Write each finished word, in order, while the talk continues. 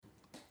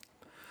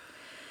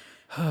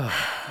All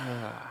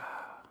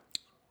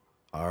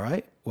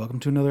right. Welcome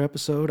to another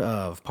episode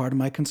of Pardon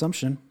My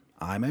Consumption.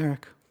 I'm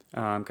Eric.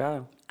 I'm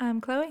Kyle.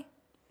 I'm Chloe.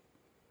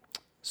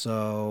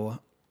 So,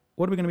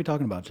 what are we going to be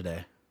talking about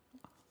today?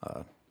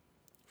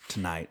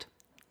 Tonight.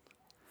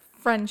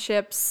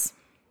 Friendships,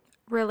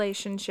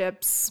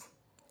 relationships,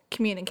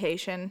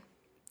 communication.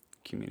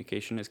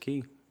 Communication is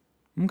key.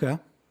 Okay.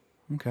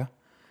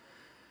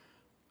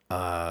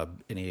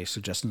 Any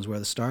suggestions where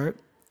to start?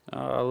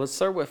 Let's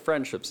start with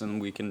friendships,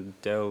 and we can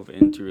delve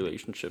into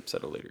relationships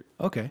at a later.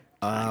 Okay.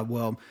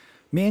 Well,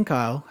 me and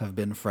Kyle have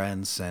been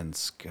friends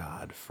since,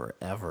 God,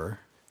 forever.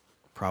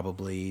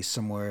 Probably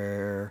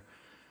somewhere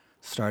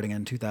starting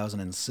in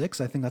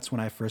 2006. I think that's when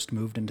I first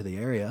moved into the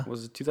area.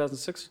 Was it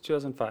 2006 or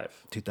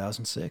 2005?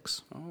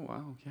 2006. Oh,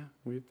 wow. Yeah,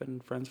 we've been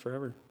friends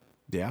forever.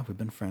 Yeah, we've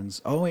been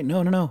friends. Oh, wait,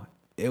 no.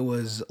 It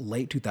was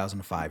late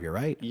 2005, you're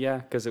right. Yeah,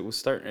 because it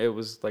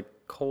was like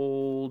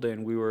cold,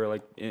 and we were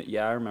like,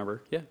 yeah, I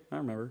remember.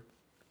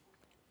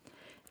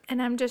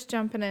 And I'm just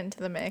jumping into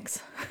the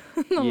mix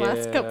in the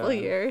last couple of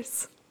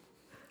years.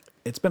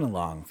 It's been a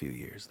long few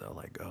years, though.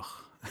 Like, ugh.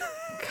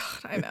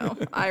 God, I know.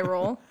 I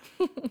roll.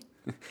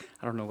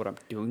 I don't know what I'm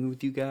doing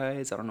with you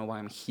guys. I don't know why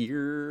I'm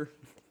here.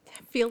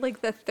 I feel like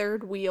the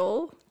third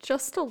wheel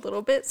just a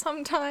little bit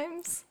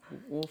sometimes.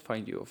 We'll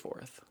find you a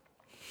fourth.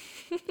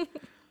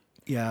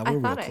 Yeah, I we're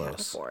real thought I close. had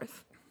a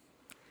fourth.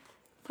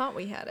 Thought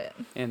we had it.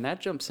 And that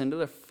jumps into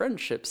the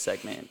friendship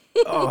segment.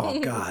 Oh,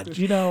 God.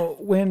 You know,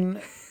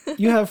 when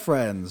you have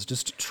friends,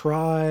 just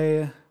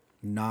try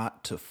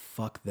not to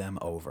fuck them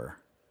over.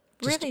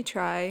 Just Really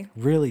try.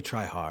 really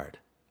try hard.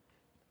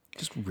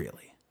 Just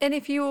really. And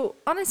if you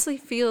honestly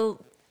feel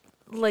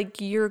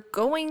like you're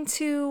going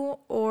to,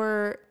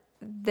 or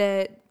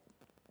that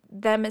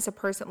them as a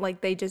person,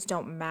 like they just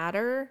don't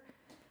matter,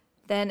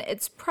 then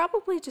it's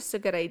probably just a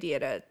good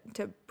idea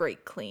to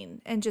break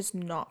clean and just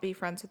not be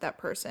friends with that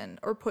person,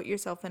 or put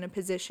yourself in a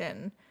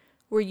position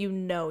where you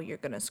know you're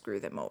going to screw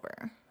them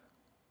over.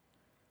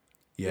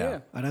 Yeah,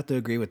 I'd have to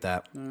agree with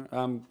that.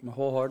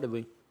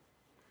 Wholeheartedly.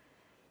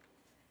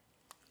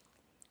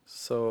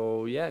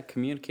 So yeah,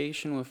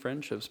 communication with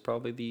friendships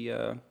probably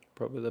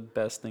the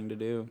best thing to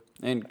do,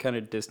 and kind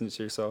of distance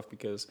yourself,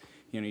 because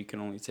you can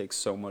only take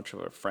so much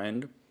of a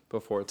friend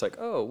before it's like,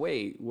 oh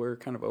wait, we're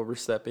kind of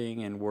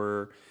overstepping and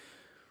we're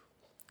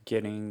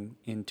getting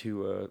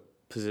into a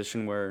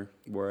position where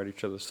we're at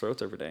each other's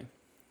throats every day,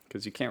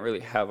 because you can't really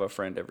have a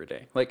friend every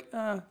day. Like,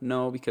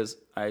 no, because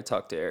I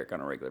talk to Eric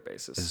on a regular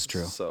basis. This is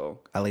true. So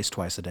At least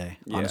twice a day.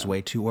 On his Yeah.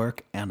 way to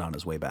work and on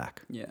his way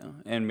back. yeah,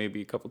 and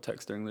maybe a couple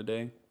texts during the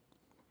day.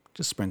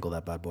 Just sprinkle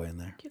that bad boy in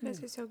there. You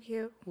guys are so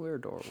cute. We're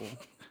adorable.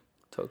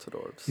 Totes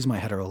adorbs. He's my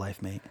hetero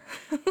life mate.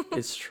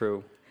 It's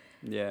true.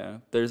 Yeah,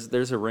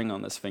 there's a ring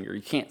on this finger.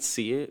 You can't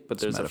see it, but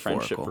there's a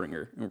friendship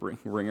metaphorical.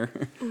 ring.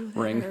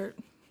 That hurt.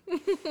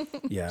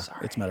 Yeah,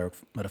 it's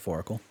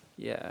metaphorical.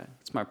 Yeah,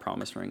 it's my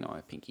promise ring on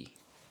my pinky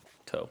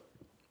toe,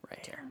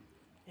 right here.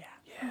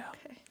 Yeah.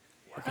 Okay.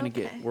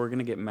 We're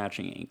gonna get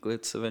matching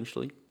anklets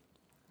eventually.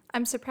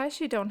 I'm surprised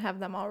you don't have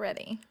them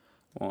already.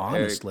 Well,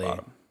 Honestly, Eric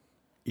bought 'em.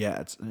 yeah,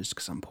 it's just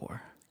because I'm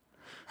poor.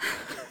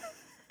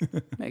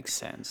 Makes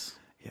sense.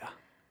 Yeah.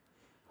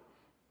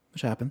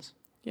 Which happens.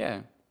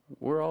 Yeah,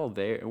 we're all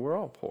there. We're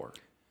all poor.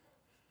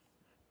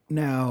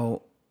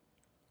 Now,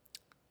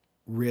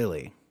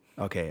 really,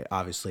 okay,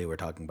 obviously we're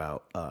talking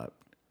about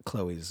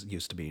Chloe's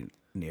used to be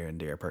near and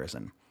dear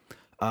person.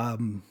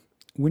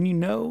 When you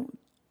know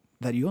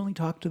that you only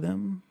talk to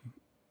them,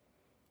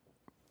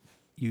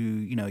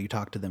 you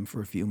talk to them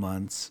for a few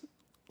months,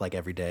 like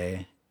every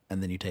day,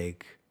 and then you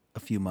take a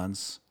few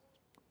months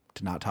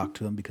to not talk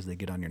to them because they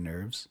get on your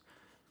nerves,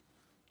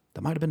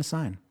 that might have been a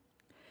sign.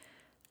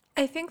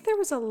 I think there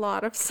was a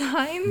lot of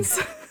signs.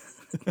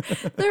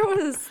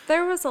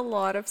 there was a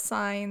lot of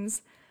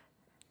signs.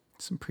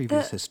 Some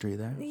previous history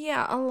there.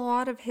 Yeah, a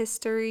lot of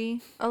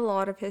history.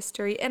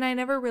 And I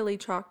never really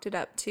chalked it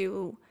up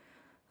to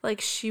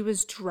like she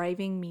was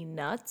driving me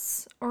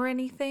nuts or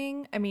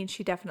anything. I mean,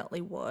 she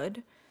definitely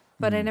would,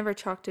 but I never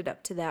chalked it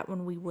up to that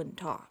when we wouldn't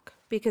talk,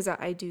 because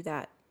I do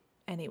that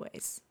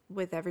anyways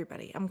with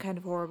everybody. I'm kind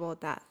of horrible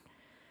at that.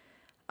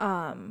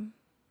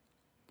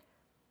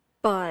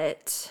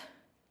 But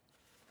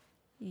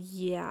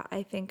yeah,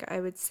 I think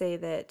I would say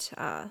that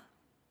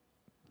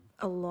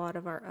a lot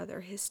of our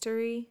other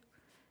history,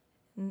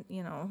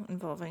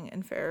 involving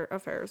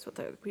affairs with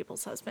other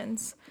people's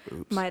husbands,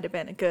 might have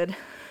been a good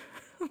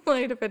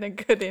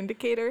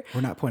indicator.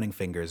 We're not pointing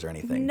fingers or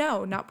anything.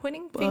 No, not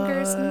pointing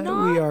fingers. But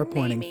Not we are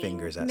pointing naming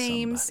fingers at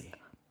names,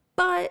 somebody.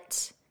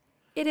 but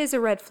it is a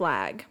red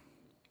flag.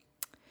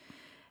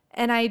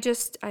 And I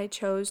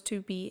chose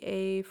to be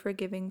a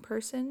forgiving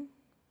person,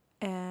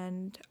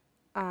 and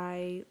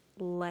I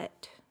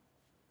let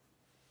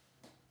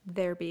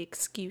there be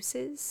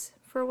excuses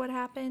for what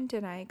happened,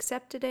 and I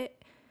accepted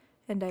it,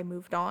 and I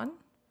moved on.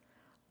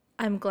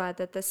 I'm glad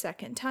that the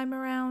second time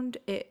around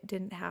it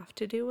didn't have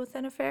to do with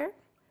an affair.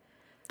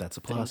 That's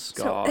a plus.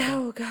 God.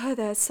 Oh God,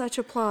 that's such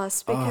a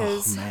plus,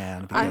 because Oh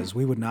man, because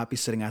we would not be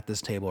sitting at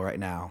this table right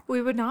now.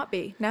 we would not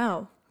be.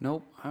 No.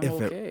 Nope, I'm if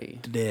okay.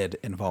 it did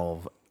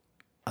involve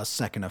a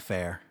second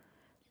affair.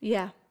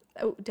 Yeah.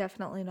 Oh,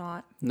 definitely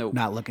not. Nope.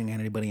 Not looking at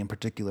anybody in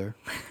particular.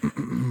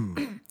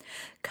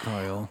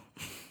 Kyle.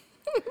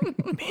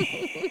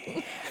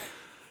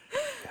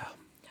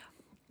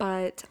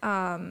 But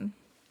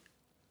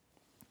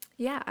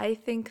yeah, I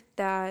think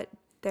that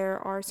there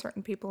are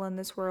certain people in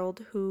this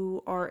world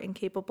who are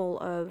incapable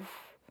of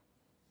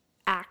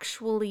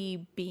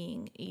actually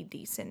being a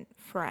decent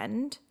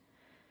friend.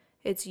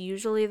 It's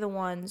usually the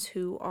ones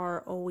who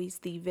are always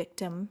the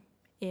victim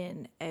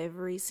in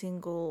every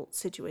single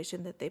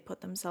situation that they put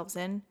themselves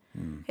in.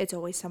 It's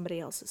always somebody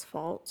else's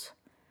fault.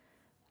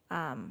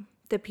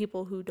 The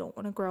people who don't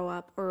want to grow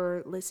up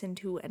or listen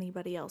to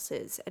anybody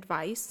else's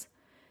advice.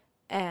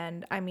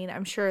 And I mean,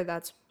 I'm sure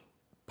that's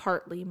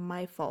partly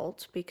my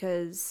fault,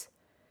 because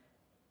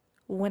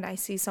when I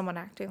see someone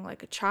acting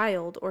like a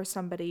child or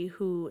somebody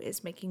who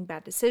is making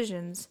bad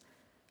decisions,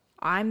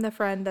 I'm the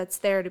friend that's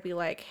there to be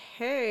like,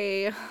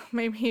 hey,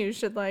 maybe you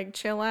should like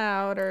chill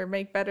out or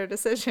make better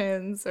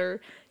decisions, or,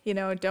 you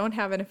know, don't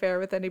have an affair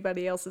with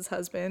anybody else's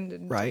husband.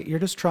 And Right? You're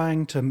just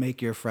trying to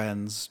make your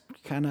friends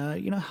kind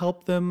of,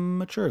 help them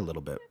mature a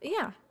little bit.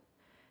 yeah.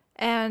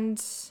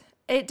 And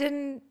it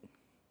didn't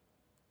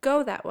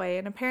go that way.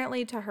 And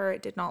apparently to her,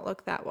 it did not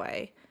look that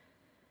way.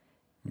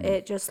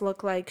 It just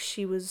looked like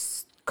she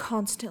was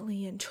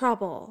constantly in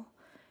trouble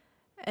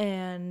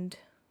and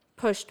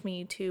pushed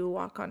me to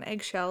walk on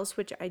eggshells,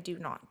 which I do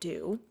not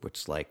do.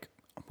 Which, like,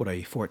 what are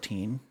you,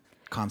 14?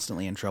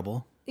 Constantly in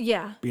trouble?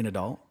 Yeah. Be an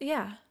adult?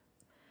 Yeah.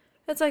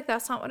 It's like,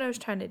 that's not what I was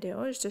trying to do.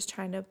 I was just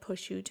trying to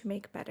push you to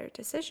make better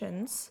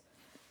decisions.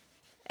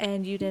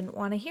 And you didn't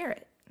want to hear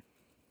it.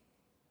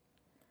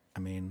 I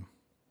mean,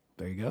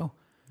 there you go.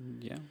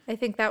 Yeah. I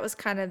think that was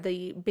kind of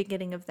the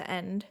beginning of the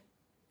end.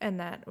 And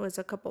that was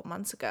a couple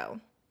months ago.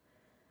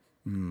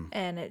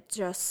 And it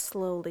just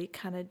slowly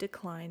kind of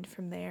declined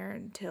from there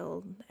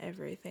until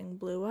everything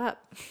blew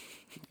up.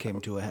 Came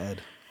to a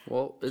head.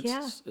 Well,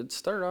 it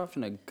started off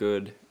in a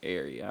good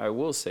area. I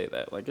will say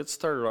that. Like, it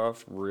started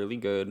off really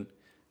good.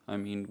 I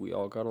mean, we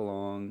all got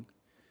along.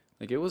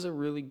 Like, it was a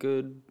really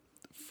good,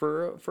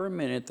 for a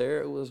minute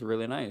there, it was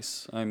really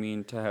nice. I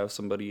mean, to have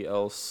somebody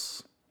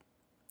else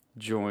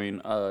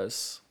join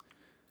us.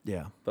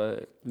 Yeah.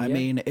 But I yeah.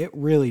 mean, it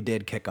really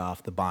did kick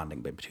off the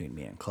bonding between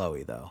me and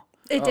Chloe, though.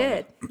 It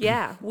did.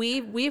 Yeah.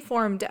 We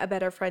formed a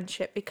better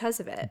friendship because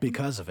of it.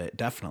 Because of it,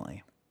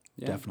 definitely.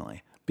 Yeah.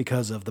 Definitely.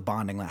 Because of the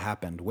bonding that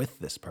happened with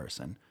this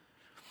person.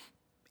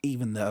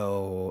 Even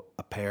though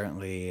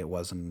apparently it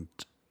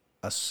wasn't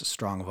as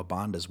strong of a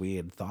bond as we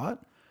had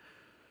thought,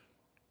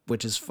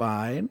 which is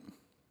fine.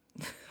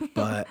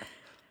 But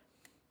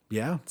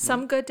yeah,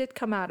 Some good did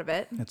come out of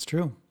it. it's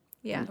true.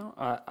 Yeah.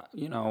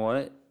 You know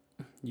what?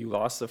 You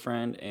lost a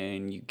friend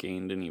and you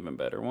gained an even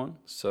better one.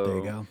 So There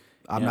you go.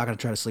 I'm not going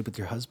to try to sleep with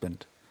your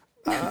husband.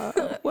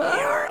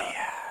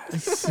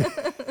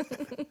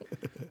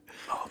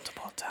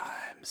 multiple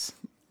times.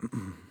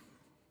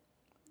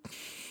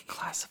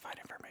 Classified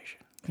information.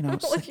 You know,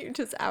 Like, you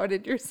just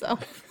outed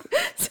yourself.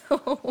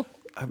 So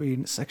I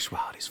mean,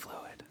 sexuality's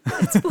fluid.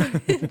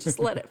 just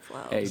let it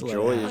flow. Hey, Just let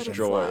joy it is happen.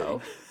 joy.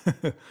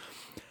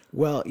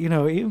 Well,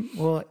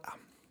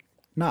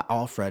 not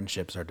all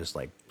friendships are just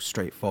like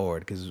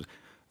straightforward, because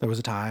there was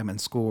a time in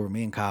school where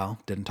me and Kyle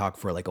didn't talk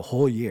for like a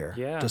whole year.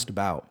 Yeah. Just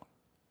about.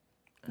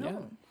 Yeah.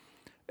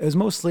 It was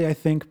mostly, I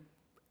think,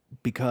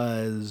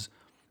 because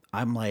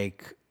I'm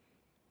like,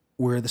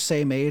 we're the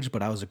same age,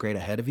 but I was a grade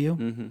ahead of you.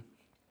 Mm-hmm.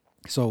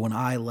 So when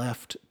I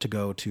left to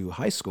go to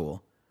high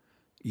school,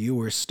 you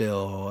were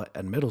still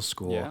at middle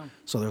school. Yeah.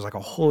 So there's like a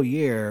whole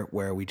year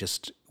where we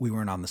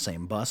weren't on the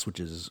same bus,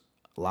 which is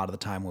a lot of the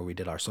time where we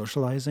did our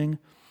socializing.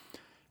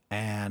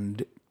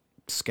 And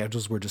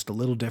schedules were just a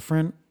little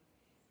different.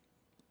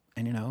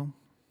 And,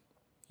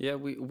 Yeah,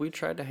 we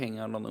tried to hang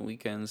out on the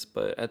weekends,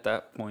 but at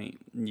that point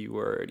you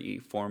were already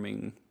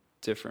forming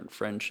different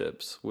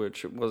friendships,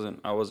 which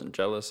I wasn't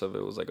jealous of.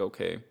 It was like,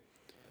 okay,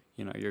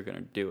 you're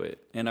gonna do it.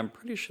 And I'm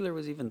pretty sure there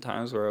was even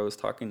times where I was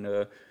talking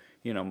to,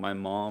 my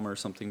mom or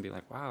something, be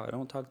like, wow, I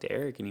don't talk to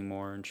Eric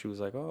anymore. And she was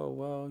like, oh,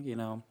 well,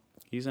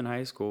 he's in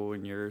high school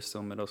and you're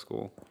still middle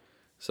school.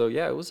 So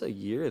yeah, it was a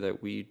year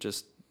that we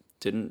just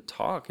didn't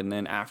talk. And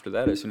then after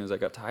that, as soon as I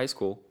got to high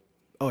school,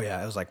 oh,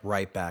 yeah, it was like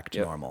right back to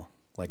Yep. normal.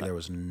 Like there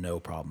was no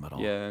problem at all.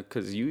 yeah,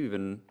 because you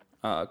even,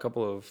 a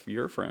couple of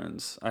your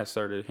friends I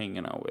started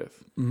hanging out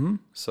with.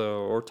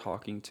 Or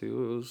talking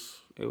to.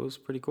 It was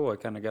pretty cool. I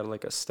kind of got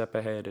like a step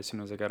ahead as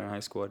soon as I got in high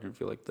school. I didn't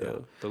feel like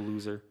the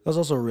loser. That was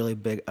also a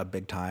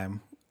big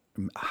time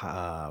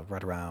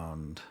right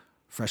around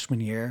freshman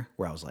year,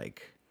 where I was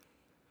like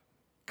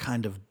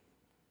kind of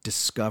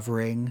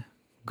discovering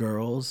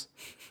girls.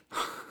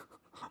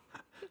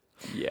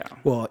 Yeah.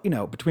 Well,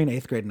 between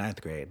 8th grade and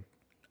 9th grade,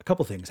 a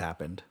couple things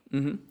happened.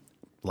 Mm-hmm.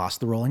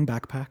 Lost the rolling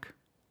backpack,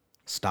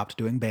 stopped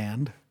doing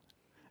band,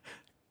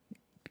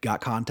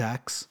 got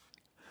contacts.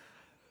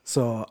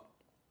 So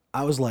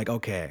I was like,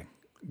 okay,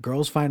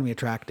 girls find me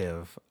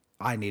attractive.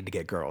 I need to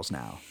get girls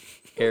now.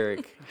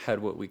 Eric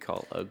had what we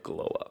call a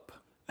glow up.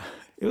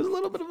 It was a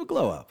little bit of a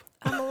glow up.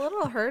 I'm a a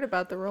little hurt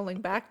about the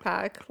rolling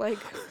backpack. Like,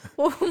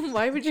 well,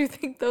 why would you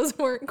think those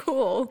weren't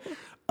cool?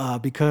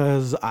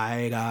 Because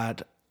I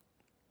got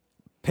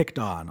picked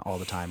on all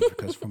the time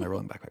because for my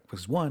rolling backpack.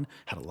 Because one,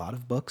 had a lot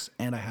of books,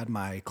 and I had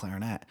my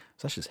clarinet.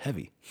 So that's just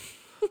heavy.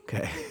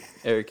 Okay.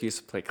 Eric used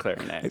to play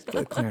clarinet.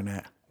 Play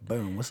clarinet.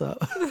 Boom. What's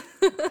up?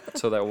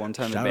 So that one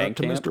time Shout in out band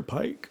to camp, Mr.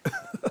 Pike.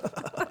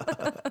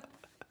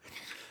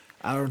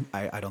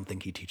 I don't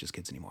think he teaches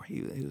kids anymore.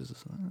 He was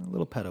a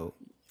little pedo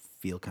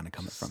feel kind of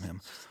coming from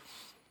him.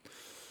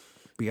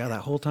 But yeah,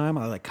 that whole time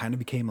I like kind of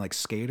became like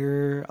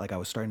skater. Like I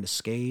was starting to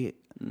skate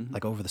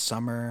like over the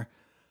summer.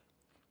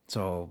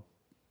 So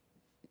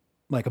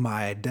like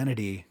my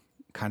identity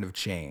kind of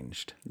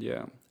changed.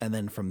 yeah. And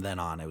then from then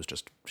on, it was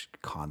just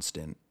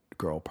constant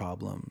girl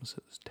problems.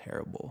 It was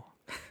terrible.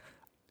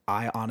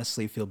 I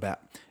honestly feel bad.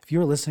 If you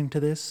were listening to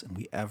this and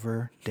we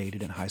ever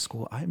dated in high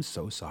school, I am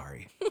so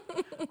sorry.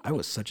 I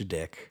was such a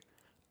dick.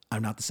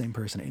 I'm not the same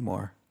person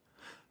anymore.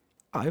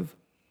 I've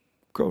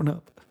grown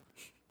up.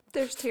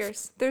 There's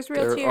tears. There's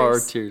real There tears.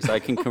 are tears. I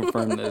can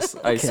confirm this.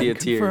 I see a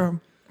Can tear.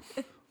 confirm.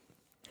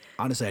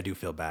 Honestly, I do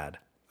feel bad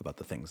about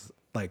the things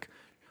like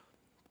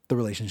the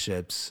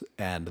relationships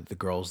and the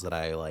girls that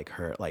I like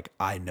hurt. Like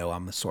I know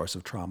I'm the source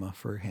of trauma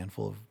for a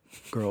handful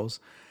of girls.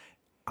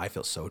 I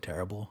feel so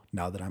terrible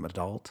now that I'm an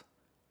adult.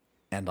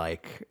 And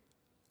like,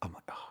 I'm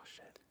like, oh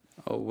shit.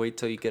 Oh, wait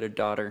till you get a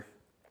daughter.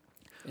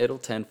 It'll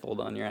tenfold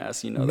on your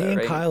ass. You know Me that, and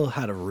right? Kyle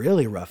had a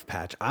really rough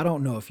patch. I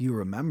don't know if you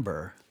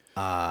remember.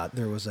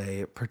 There was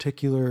a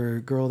particular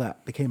girl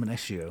that became an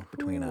issue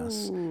between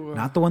us.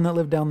 Not the one that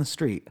lived down the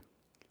street.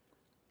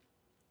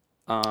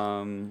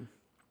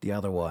 The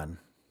other one.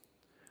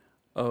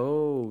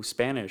 Oh,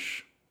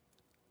 Spanish.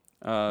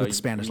 With the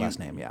Spanish last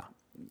name, yeah.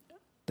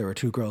 There were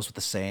two girls with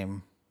the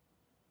same.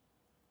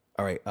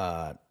 All right.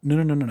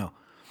 No.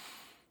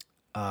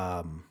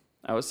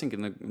 I was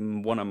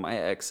thinking one of my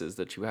exes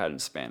that you had in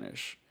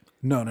Spanish.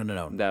 No.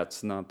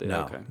 That's not the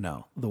okay.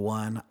 No. The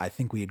one, I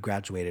think we had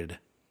graduated,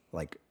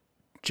 like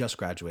just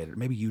graduated.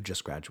 Maybe you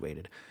just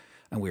graduated.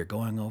 And we were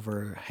going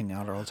over, hanging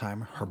out all the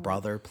time. Her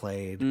brother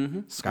played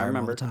Skyrim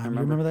all the time. You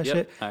remember that Yep,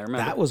 shit? I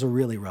remember. That was a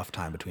really rough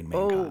time between me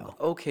and Kyle.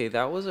 Okay,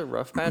 that was a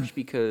rough patch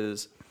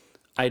because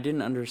I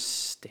didn't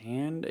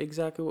understand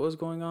exactly what was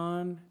going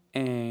on,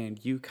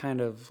 and you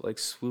kind of like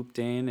swooped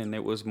in, and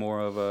it was more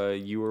of a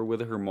you were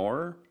with her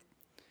more.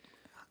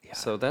 Yeah,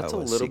 So that's I a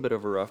was little sec- bit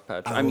of a rough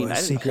patch. I mean, I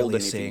was didn't hold secretly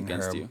anything seeing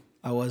against her. you.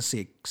 I was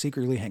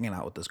secretly hanging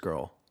out with this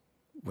girl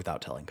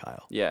without telling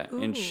Kyle. Yeah,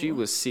 and she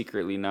was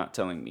secretly not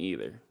telling me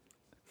either.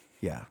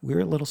 Yeah, we were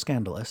a little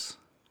scandalous.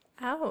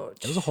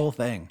 Ouch. It was a whole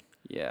thing.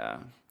 Yeah,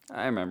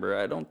 I remember.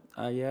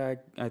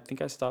 I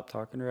think I stopped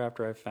talking to her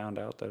after I found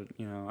out that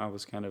I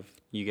was kind of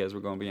you guys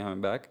were going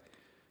behind my back.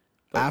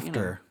 But,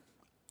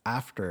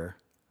 After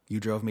you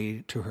drove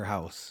me to her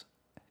house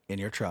in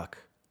your truck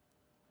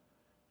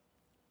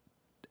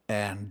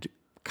and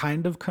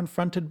kind of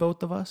confronted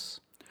both of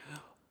us.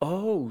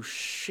 Oh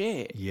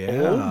shit! Yeah.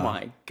 Oh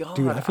my god,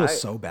 Dude, I feel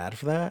so bad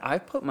for that. I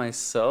put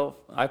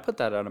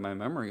that out of my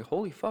memory.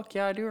 Holy fuck,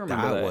 yeah, I do remember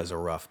that. That was a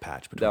rough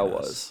patch between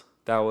us.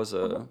 That was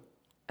a.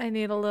 I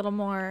need a little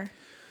more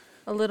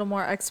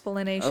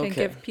explanation. Okay.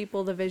 Give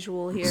people the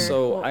visual here.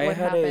 So what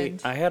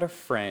happened? I had a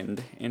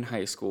friend in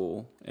high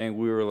school, and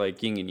we were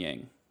like yin and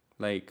yang.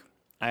 Like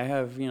I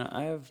have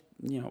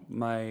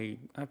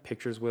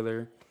pictures with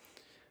her.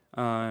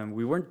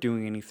 We weren't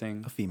doing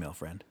anything. A female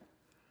friend.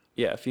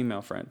 Yeah, a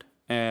female friend.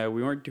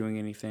 We weren't doing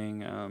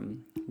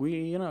anything.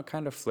 We,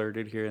 kind of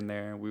flirted here and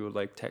there. We would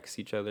like text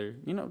each other,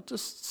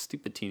 just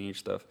stupid teenage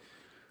stuff.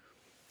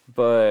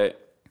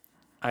 But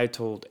I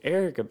told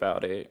Eric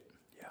about it.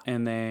 Yeah.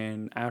 And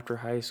then after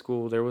high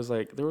school, there was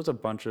a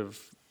bunch of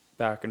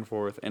back and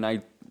forth. And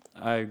I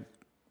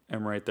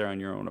am right there on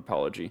your own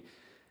apology.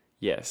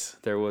 Yes,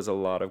 there was a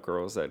lot of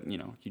girls that,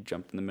 you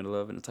jumped in the middle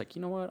of. And it's like,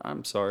 you know what?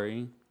 I'm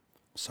sorry.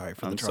 Sorry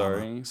for the I'm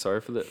trauma.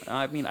 sorry for the.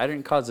 I mean, I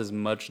didn't cause as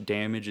much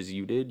damage as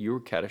you did. You were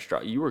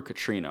catastrophic. You were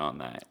Katrina on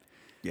that.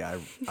 Yeah,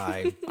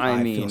 I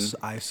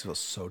feel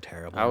so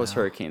terrible. I was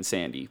now. Hurricane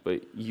Sandy,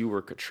 but you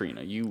were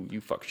Katrina.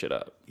 You fucked shit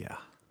up. Yeah.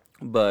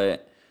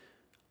 But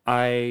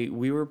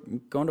we were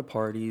going to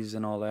parties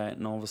and all that,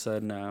 and all of a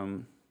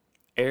sudden,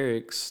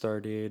 Eric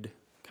started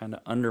kind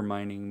of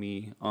undermining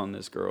me on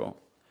this girl,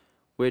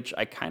 which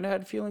I kind of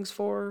had feelings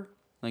for.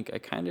 Like, I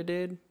kind of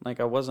did. Like,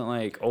 I wasn't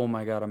like, oh,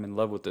 my God, I'm in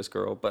love with this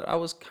girl. But I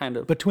was kind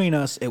of... Between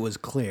us, it was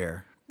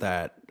clear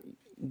that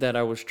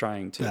I was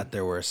trying to. That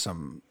there were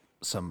some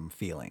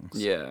feelings.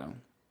 Yeah.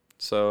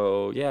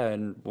 So, yeah,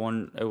 and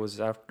was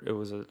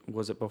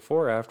it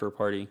before or after a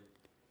party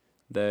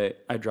that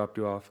I dropped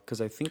you off? Because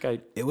I think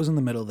It was in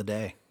the middle of the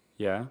day.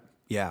 Yeah?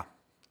 Yeah.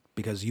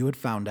 Because you had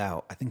found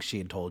out. I think she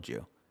had told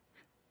you.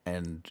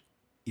 And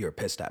you were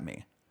pissed at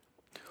me.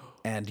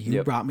 And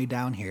you brought me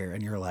down here,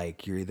 and you're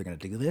like, you're either going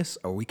to do this,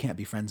 or we can't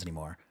be friends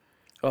anymore.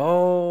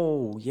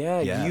 Oh, yeah.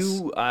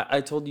 Yes.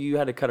 I told you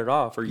had to cut it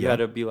off, or you had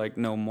to be like,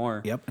 no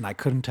more. Yep, and I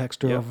couldn't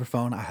text her over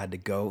phone. I had to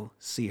go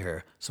see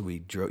her. So you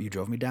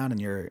drove me down in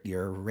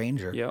your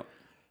Ranger. Yep.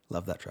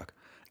 Love that truck.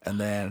 And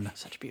then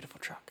Such a beautiful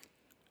truck.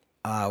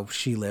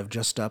 She lived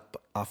just up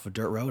off a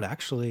dirt road,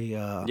 actually,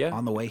 Yeah.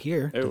 on the way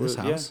here to this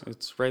house. Yeah,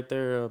 it's right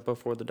there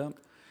before the dump.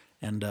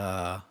 And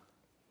yeah.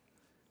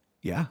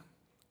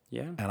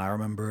 Yeah. And I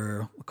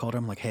remember I called her.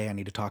 I'm like, hey, I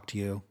need to talk to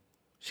you.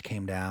 She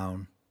came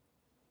down,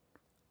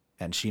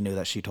 and she knew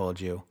that she told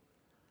you.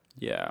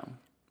 Yeah.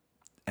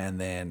 And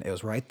then it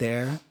was right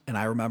there. And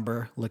I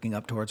remember looking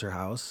up towards her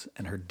house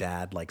and her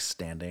dad like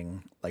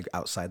standing like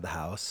outside the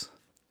house.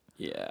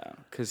 Yeah.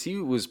 Because he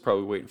was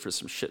probably waiting for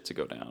some shit to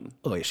go down.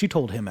 Oh, yeah, she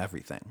told him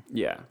everything.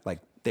 Yeah. Like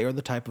they were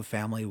the type of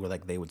family where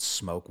like they would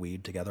smoke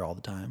weed together all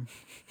the time.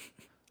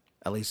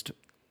 At least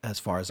as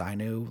far as I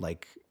knew,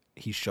 like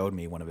he showed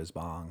me one of his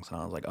bongs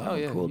and I was like, oh,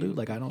 yeah, cool, dude.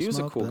 Like I don't he was a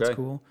smoke. cool That's guy.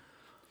 cool.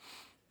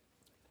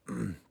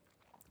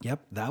 Yep.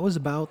 That was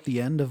about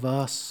the end of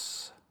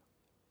us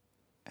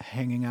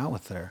hanging out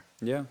with her.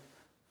 Yeah.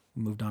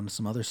 Moved on to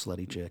some other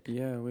slutty chick.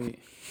 Yeah,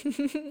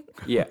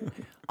 yeah.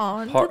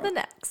 On to the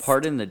next.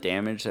 Pardon the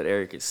damage that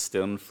Eric is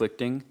still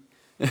inflicting.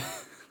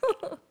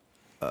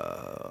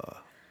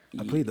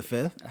 I plead the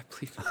fifth. I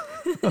plead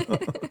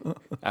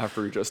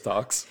after he just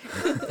talks.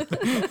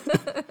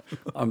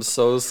 I'm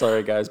so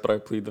sorry, guys, but I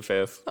plead the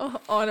fifth.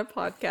 On a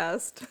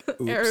podcast,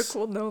 Eric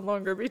will no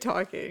longer be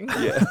talking.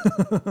 Yeah.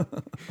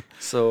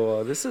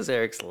 So this is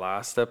Eric's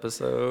last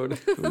episode.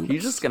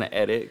 He's just gonna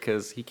edit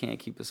because he can't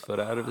keep his foot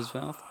out of his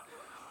mouth.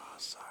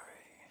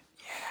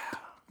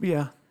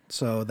 Yeah.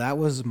 So that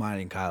was mine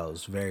and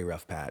Kyle's very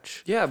rough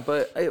patch. Yeah,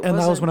 but it And that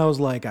was wasn't- when I was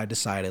like, I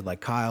decided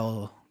like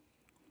Kyle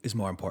is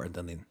more important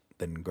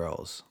than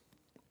girls.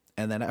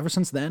 And then ever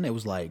since then, it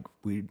was like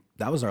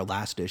that was our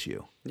last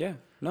issue. Yeah,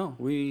 no,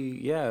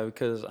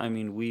 because I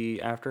mean,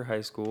 we after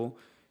high school,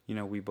 you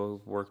know, we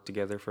both worked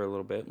together for a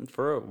little bit,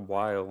 for a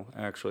while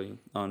actually,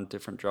 on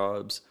different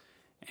jobs,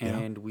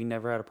 and we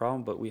never had a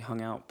problem. But we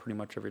hung out pretty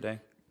much every day.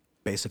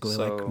 Basically,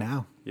 So, like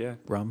now, Yeah,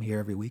 I'm here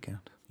every weekend.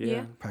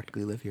 Yeah.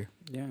 Practically live here.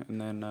 yeah. And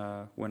then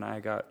when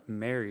I got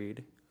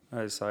married,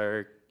 I saw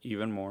Eric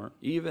even more,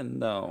 even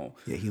though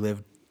Yeah, he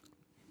lived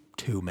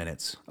 2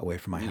 minutes away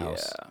from my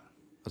house. yeah.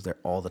 I was there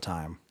all the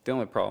time. The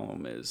only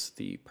problem is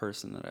the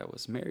person that I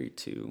was married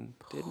to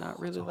did not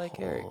really like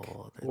Eric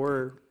whole-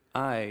 or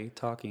I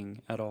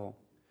talking at all.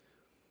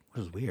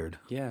 Which is weird.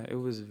 Yeah, it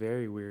was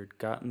very weird.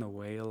 Got in the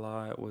way a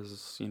lot.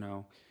 Was, you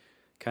know,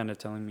 kind of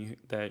telling me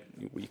that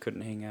we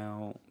couldn't hang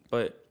out.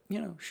 But, you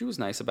know, she was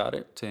nice about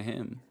it to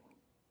him.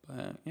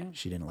 But, yeah.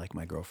 She didn't like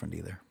my girlfriend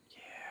either. Yeah.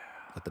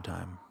 At the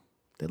time.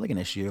 They had like an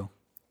issue.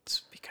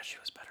 It's because she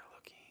was better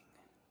looking.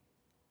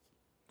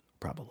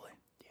 Probably.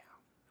 Yeah.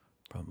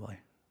 Probably.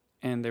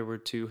 And there were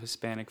 2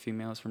 Hispanic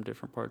females from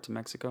different parts of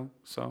Mexico.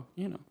 So,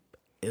 you know.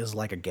 It was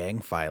like a gang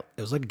fight.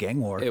 It was like a gang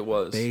war. It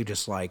was. They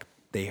just like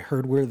they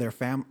heard where their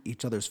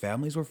each other's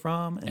families were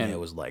from, and it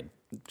was like,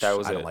 that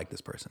was I don't it. like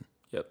this person.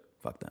 Yep.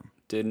 Fuck them.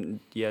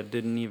 Didn't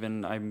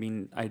even, I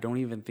mean, I don't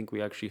even think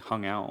we actually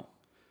hung out.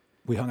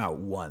 We hung out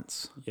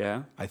once,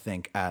 Yeah. I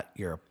think, at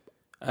your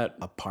At,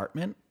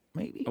 apartment,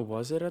 maybe.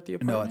 was it at the No,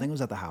 apartment? I think it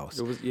was at the house.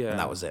 It was- yeah. and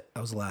that was it.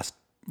 That was the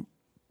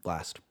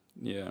last.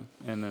 Yeah.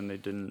 And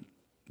then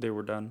they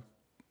were done.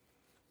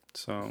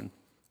 So,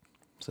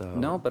 So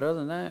no, but other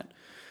than that,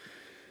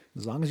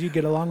 as long as you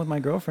get along with my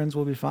girlfriends,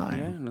 we'll be yeah, fine.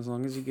 and as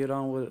long as you get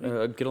along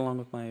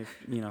with my,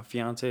 you know,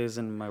 fiancés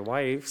and my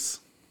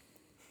wives.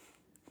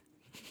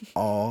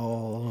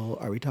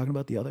 Are we talking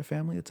about the other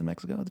family that's in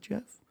Mexico that you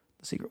have?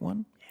 The secret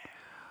one?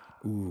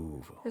 Yeah.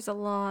 Ooh. There's a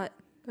lot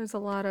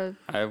of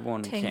I have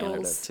one in Canada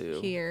tangles too.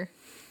 here.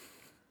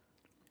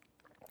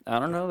 I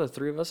don't know. The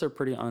 3 of us are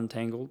pretty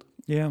untangled.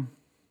 Yeah.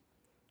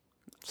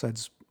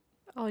 Besides,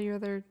 All your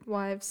other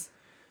wives.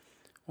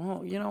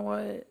 Well, you know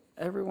what?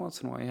 Every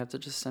once in a while, you have to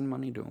just send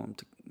money to them.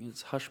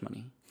 It's hush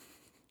money.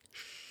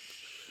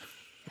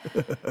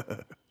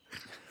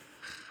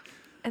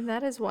 And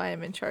that is why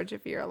I'm in charge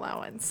of your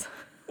allowance.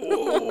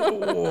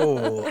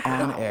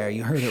 on air,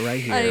 you heard it right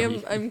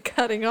here. I'm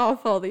cutting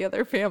off all the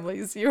other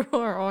families. You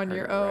are on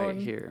your Right own.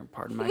 here.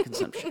 Pardon my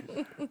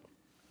consumption.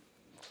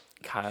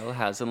 Kyle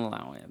has an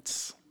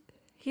allowance.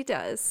 He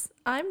does.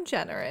 I'm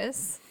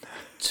generous.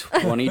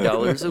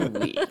 $20 a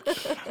week.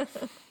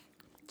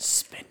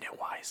 Spend it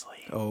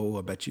wisely. Oh,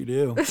 I bet you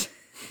do.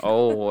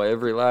 Oh,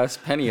 every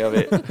last penny of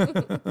it.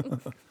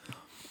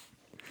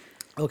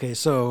 Okay,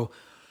 so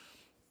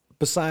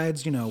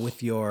besides,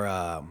 with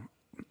your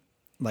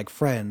like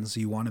friends,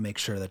 you want to make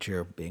sure that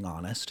you're being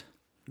honest,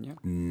 Yeah.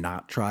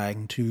 not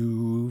trying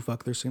to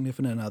fuck their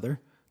significant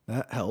other.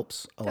 That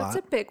helps a That's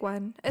lot. a big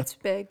one. It's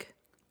big.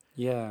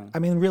 Yeah. I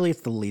mean, really,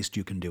 it's the least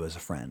you can do as a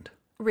friend.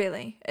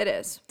 Really, it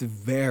is. The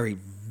very,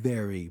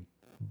 very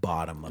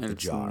bottom of the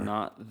It's jar.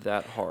 not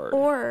that hard.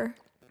 Or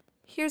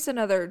here's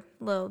another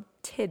little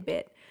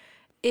tidbit.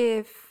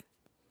 If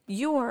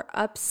you're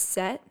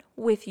upset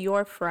with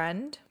your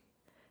friend,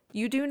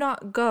 you do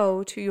not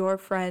go to your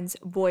friend's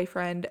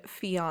boyfriend,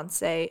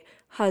 fiance,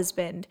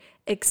 husband,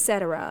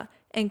 etc.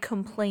 and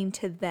complain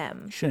to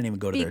them. You shouldn't even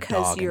go to their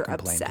Because dog and you're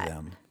complain upset. to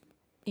them.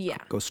 Yeah.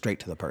 Go straight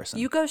to the person.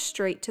 You go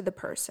straight to the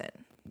person.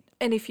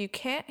 And if you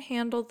can't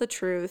handle the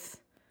truth,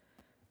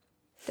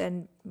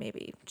 then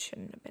maybe you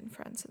shouldn't have been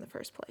friends in the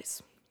first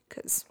place.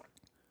 Because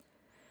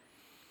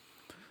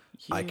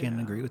I can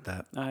Yeah. agree with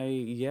that.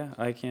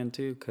 I can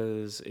too.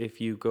 Because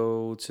if you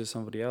go to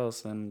somebody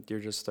else, then you're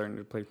just starting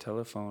to play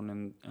telephone,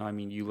 and I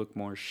mean, you look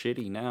more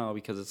shitty now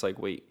because it's like,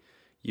 wait,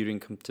 you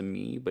didn't come to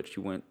me, but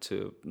you went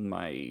to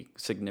my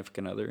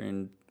significant other,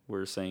 and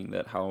we're saying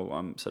that how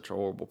I'm such a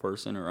horrible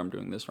person, or I'm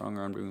doing this wrong,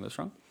 or I'm doing this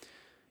wrong.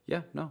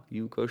 Yeah, no,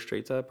 you go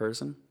straight to that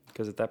person,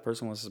 because if that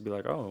person wants to be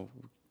like, oh,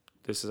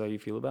 this is how you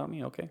feel about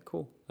me, okay,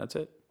 cool, that's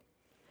it.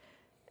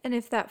 And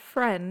if that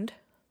friend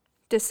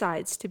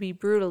decides to be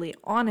brutally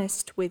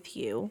honest with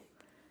you,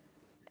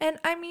 and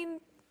I mean,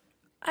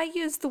 I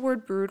use the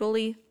word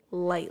brutally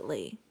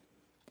lightly.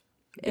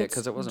 Yeah,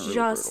 because it wasn't really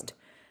just,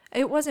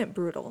 brutal. it wasn't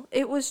brutal.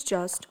 It was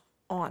just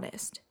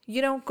honest.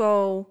 You don't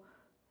go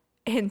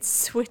and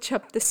switch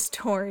up the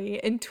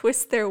story and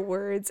twist their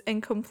words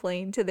and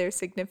complain to their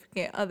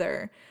significant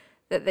other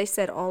that they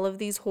said all of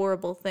these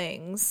horrible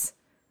things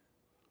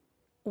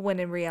when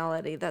in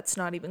reality that's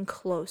not even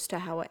close to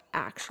how it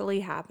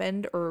actually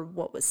happened or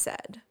what was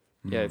said.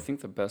 Yeah, I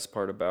think the best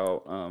part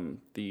about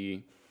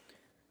the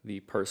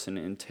person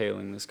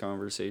entailing this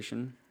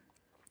conversation,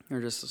 or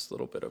just this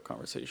little bit of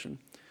conversation,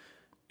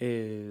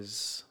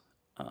 is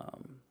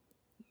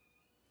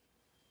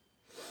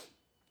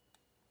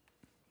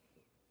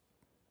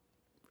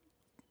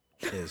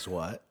Is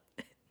what?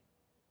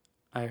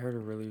 I heard a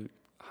really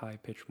high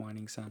pitched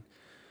whining sound.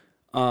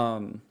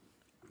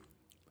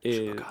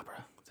 Is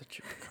Chupacabra. the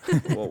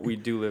chupacabra. Well, we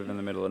do live in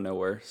the middle of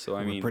nowhere, so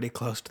I We're mean, pretty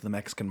close to the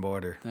Mexican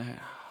border.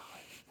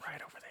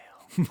 right over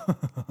the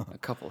hill, a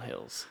couple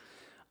hills.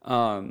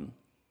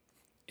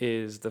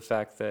 Is the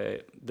fact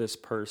that this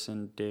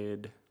person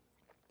did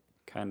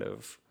kind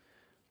of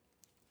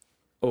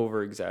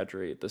over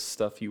exaggerate the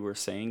stuff you were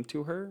saying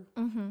to her.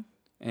 Mm-hmm.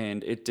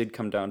 And it did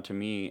come down to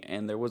me.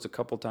 And there was a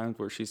couple times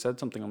where she said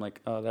something. I'm like,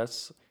 oh,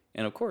 that's,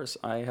 and of course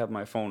I have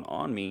my phone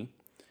on me.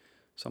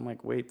 So I'm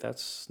like, wait,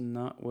 that's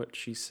not what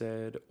she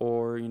said.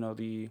 Or, you know,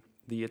 the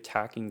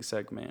attacking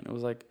segment. It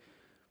was like,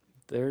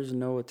 there's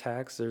no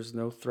attacks. There's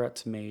no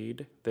threats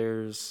made.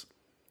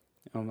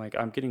 I'm like,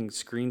 I'm getting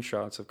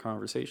screenshots of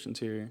conversations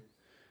here.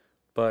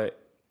 But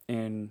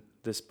in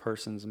this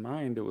person's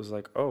mind, it was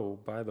like, oh,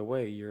 by the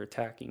way, you're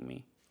attacking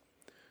me.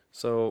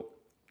 So,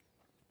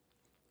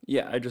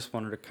 yeah, I just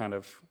wanted to kind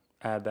of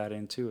add that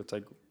in too. It's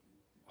like,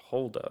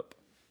 hold up.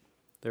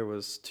 There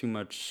was too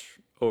much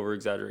over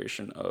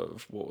exaggeration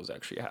of what was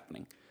actually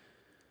happening.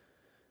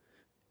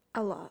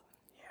 A lot.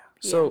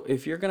 So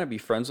if you're going to be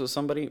friends with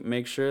somebody,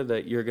 make sure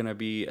that you're going to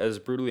be as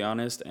brutally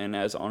honest and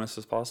as honest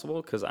as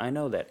possible. Because I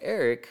know that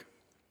Eric,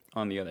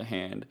 on the other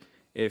hand,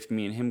 if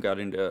me and him got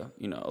into,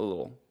 you know, a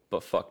little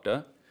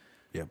bafukta,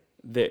 Yep.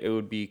 that it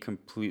would be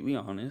completely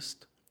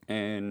honest.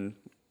 And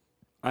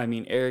I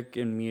mean, Eric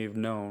and me have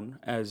known,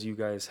 as you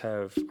guys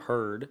have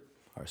heard,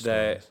 Our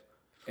that stories.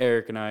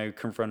 Eric and I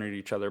confronted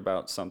each other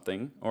about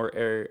something,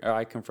 or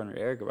I confronted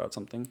Eric about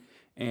something.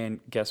 And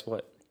guess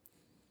what?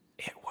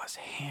 It was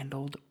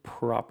handled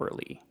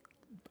properly.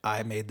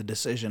 I made the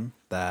decision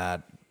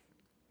that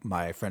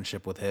my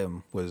friendship with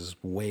him was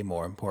way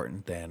more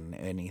important than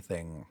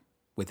anything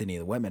with any of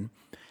the women.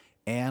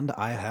 And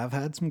I have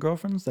had some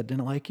girlfriends that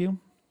didn't like you.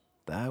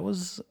 That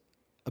was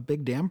a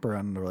big damper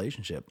on the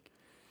relationship.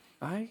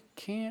 I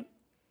can't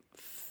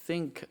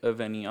think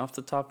of any off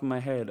the top of my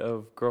head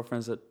of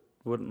girlfriends that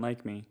wouldn't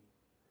like me.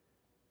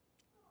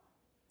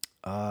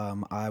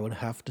 I would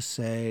have to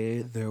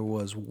say there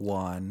was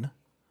one.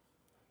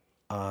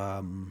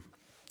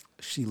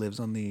 She lives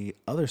on the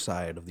other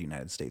side of the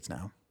United States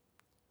now.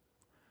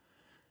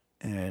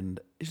 And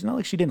it's not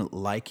like she didn't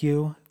like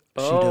you.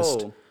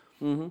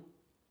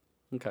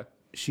 Okay.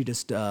 She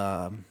just,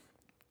 I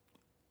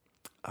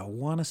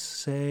want to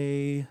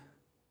say,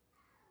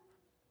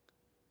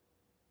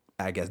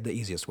 I guess the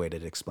easiest way to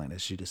explain it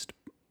is she just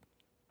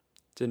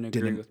Didn't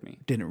agree with me.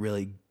 didn't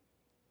really,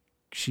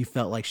 she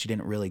felt like she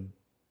didn't really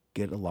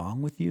get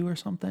along with you or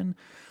something.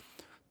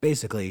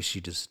 Basically, she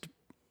just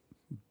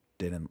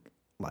didn't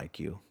like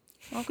you.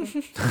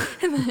 Okay.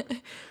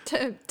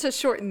 to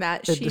shorten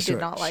that, she did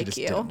not She like just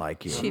you. didn't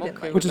like you. She I'm didn't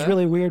okay like Which with is that.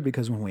 really weird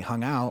because when we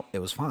hung out, it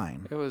was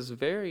fine. It was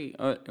very.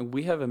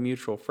 We have a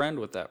mutual friend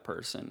with that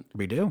person,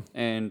 We do.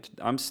 and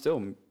I'm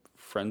still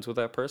friends with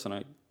that person.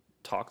 I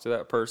talk to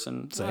that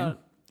person. Same.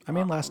 I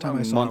mean, last time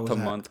I saw month it to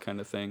was month kind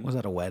of thing. was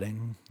at a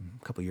wedding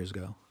a couple years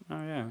ago.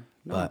 Oh yeah.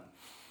 No. But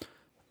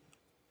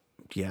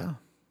yeah,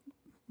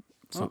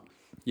 Oh,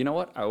 you know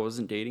what? I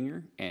wasn't dating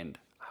her, and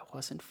I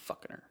wasn't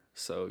fucking her.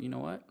 So you know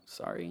what?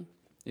 Sorry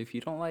if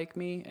you don't like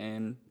me,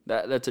 and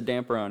that's a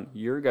damper on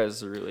your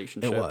guys'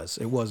 relationship.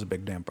 it was a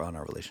big damper on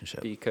our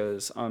relationship.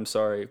 Because I'm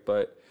sorry,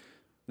 but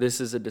this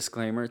is a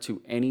disclaimer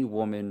to any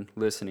woman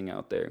listening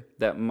out there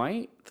that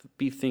might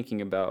be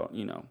thinking about,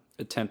 you know,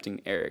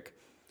 attempting Eric.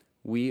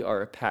 We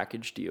are a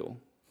package deal.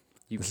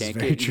 You This is can't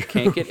very get you true.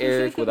 can't get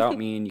Eric without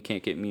me, and you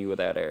can't get me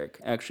without Eric.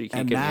 Actually, you can't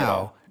And get me at now,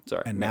 all.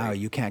 Sorry. and Mary.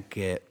 now we can't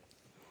get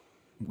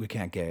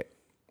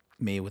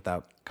me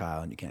without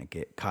Kyle, and you can't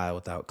get Kyle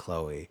without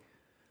Chloe.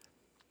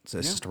 So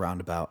it's Yeah. just a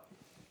roundabout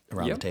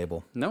around Yep. the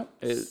table. No,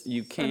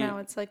 you So can't. now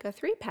it's like a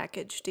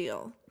 3-package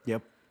deal.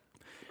 Yep.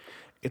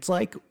 It's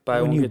like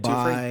Buy when one, you get two free.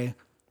 buy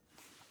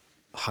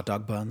hot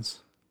dog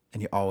buns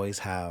and you always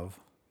have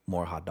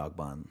more hot dog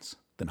buns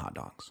than hot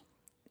dogs.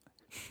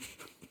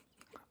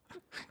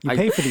 You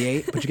pay for the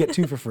 8, but you get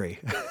 2 for free.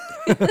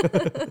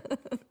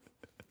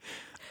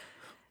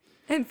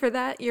 And for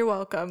that, you're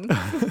welcome.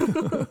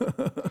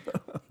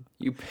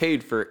 You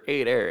paid for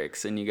 8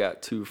 Erics and you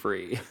got 2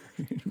 free.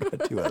 You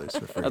got 2 others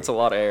for free. That's a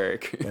lot of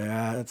Eric.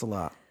 Yeah, that's a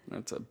lot.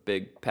 That's a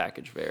big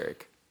package of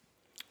Eric.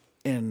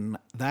 In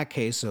that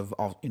case of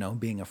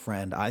being a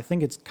friend, I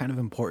think it's kind of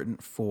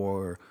important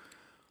for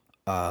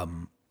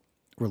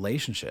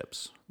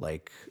relationships,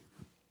 like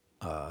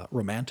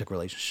romantic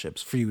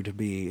relationships, for you to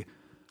be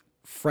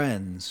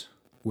friends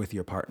with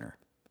your partner.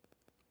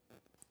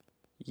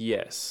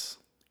 Yes.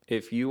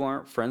 If you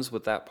aren't friends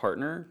with that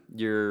partner,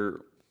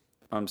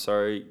 I'm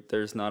sorry,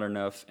 there's not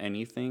enough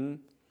anything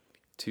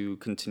to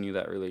continue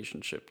that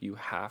relationship. You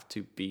have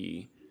to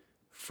be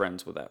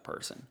friends with that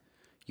person.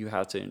 You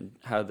have to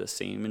have the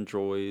same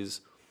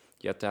enjoys.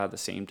 You have to have the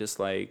same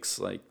dislikes.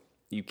 Like,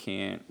 you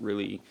can't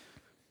really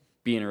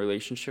be in a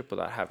relationship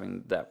without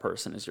having that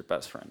person as your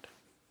best friend.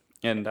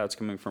 And that's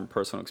coming from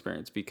personal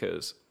experience,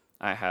 because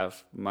I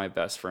have my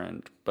best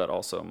friend, but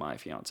also my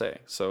fiance.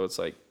 So it's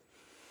like,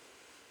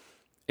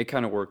 it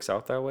kind of works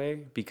out that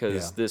way,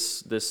 because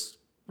this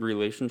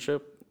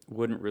relationship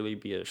wouldn't really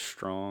be as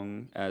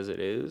strong as it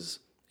is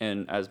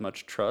and as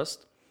much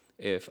trust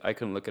if I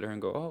can look at her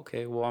and go, oh,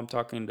 okay, well, I'm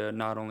talking to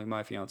not only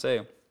my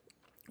fiance,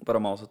 but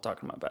I'm also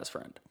talking to my best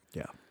friend.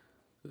 Yeah.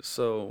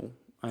 So,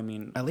 I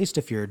mean, At least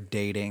if you're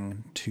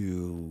dating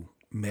to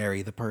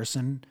marry the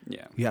person,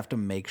 yeah, you have to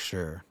make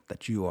sure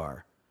that you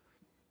are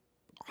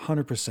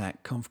 100%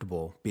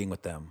 comfortable being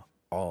with them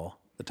all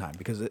the time,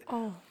 because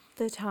All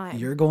the time.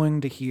 you're going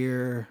to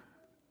hear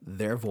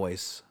their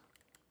voice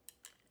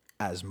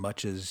as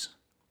much as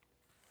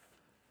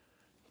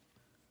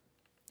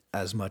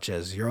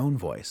your own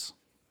voice.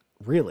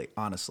 Really,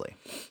 honestly.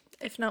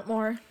 If not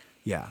more.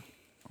 Yeah.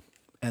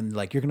 And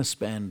like, you're going to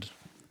spend,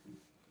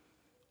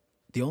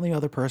 the only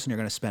other person you're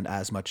going to spend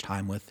as much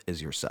time with is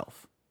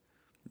yourself.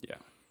 yeah,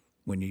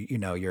 When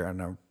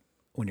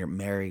when you're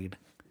married,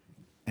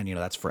 and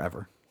that's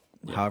forever.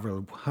 Yeah.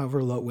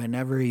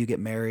 Whenever you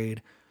get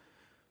married,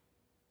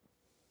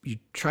 you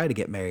try to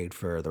get married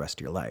for the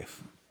rest of your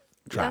life.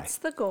 That's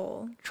the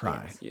goal.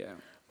 Try. Yes. yeah.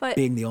 But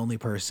Being the only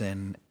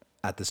person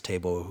at this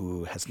table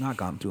who has not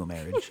gone through a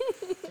marriage,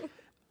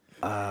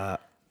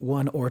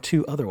 one or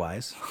two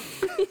otherwise,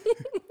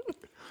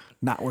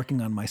 not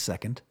working on my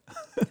second.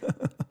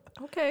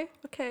 okay.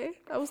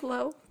 That was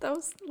low. That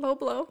was low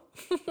blow.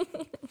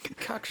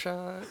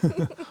 Cockshot.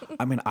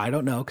 I mean, I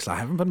don't know, because I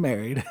haven't been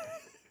married.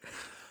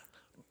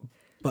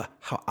 But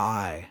how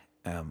I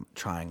am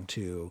trying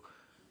to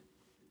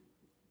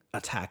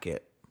attack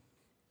it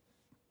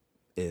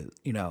is,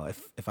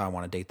 if I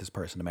want to date this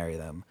person to marry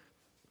them,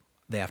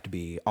 they have to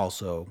be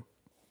also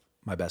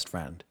my best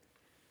friend.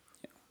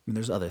 I mean,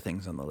 there's other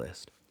things on the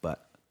list,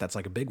 but that's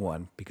like a big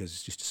one,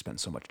 because you just spend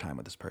so much time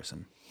with this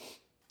person.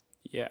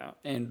 Yeah,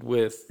 and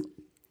with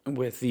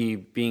the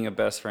being a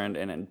best friend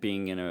and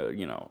being in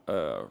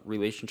a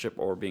relationship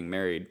or being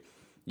married,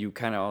 you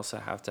kind of also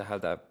have to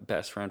have that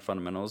best friend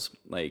fundamentals.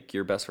 Like,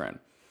 your best friend,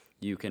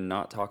 you can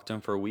not talk to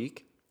him for a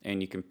week,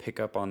 and you can pick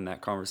up on that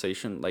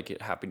conversation like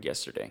it happened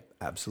yesterday.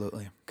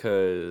 Absolutely.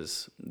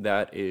 Because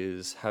that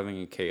is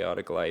having a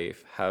chaotic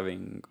life,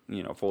 having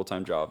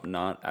full-time job,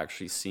 not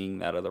actually seeing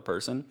that other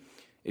person.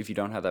 If you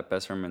don't have that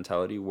best friend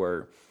mentality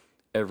where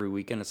every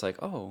weekend it's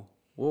like, oh,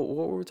 what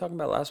were we talking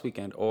about last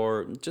weekend?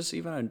 Or just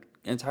even an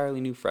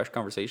entirely new, fresh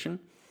conversation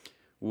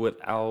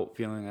without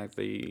feeling like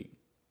the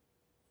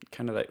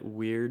kind of that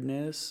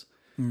weirdness.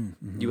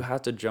 Mm-hmm. You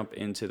have to jump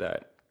into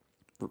that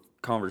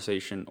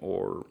conversation,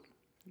 or,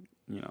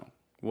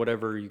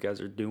 whatever you guys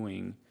are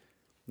doing,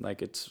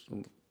 like it's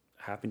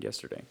happened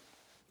yesterday.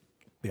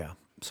 Yeah.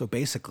 So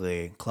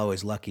basically,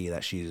 Chloe's lucky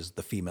that she's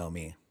the female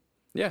me.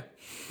 Yeah.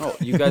 Oh,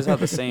 you guys have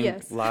the same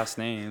Yes. last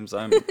names.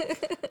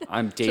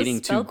 I'm dating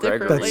two spelled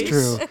Gregory's.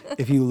 differently. That's true.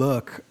 If you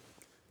look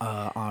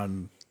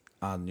on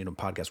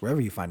podcasts, wherever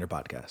you find your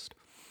podcast,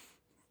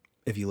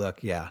 if you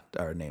look,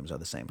 our names are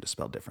the same, just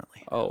spelled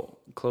differently. Oh,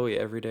 Chloe,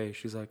 every day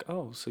she's like,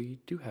 oh, so you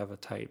do have a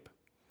type.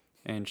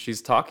 And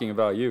she's talking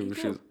about you.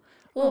 She's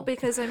Well,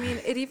 because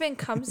it even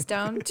comes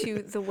down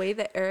to the way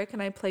that Eric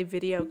and I play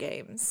video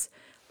games.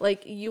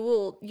 Like,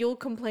 you'll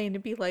complain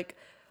and be like,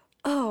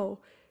 "Oh,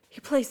 he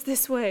plays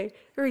this way,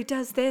 or he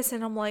does this,"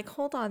 and I'm like,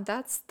 "Hold on,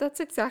 that's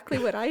exactly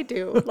what I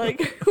do."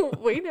 Like,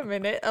 wait a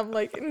minute. I'm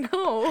like,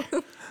 no.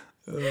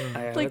 I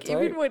have Like, a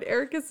even type. when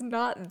Eric is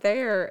not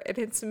there and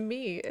it's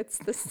me, it's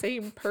the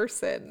same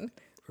person.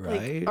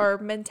 Right? Like, our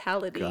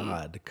mentality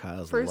God,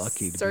 Kyle's for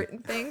lucky to certain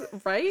things,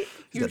 right?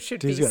 You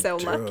should be He's got so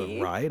two,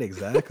 lucky. Right,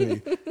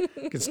 exactly.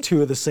 It's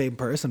two of the same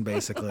person,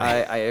 basically.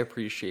 I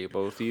appreciate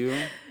both of you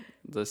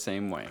the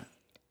same way.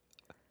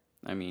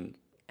 I mean,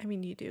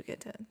 You do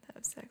get to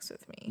have sex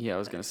with me. yeah, I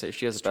was going to say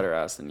she has a better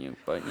ass than you,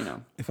 but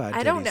If I had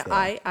I don't know.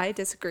 titties, though. I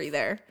disagree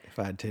there. If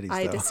I had titties,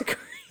 I though.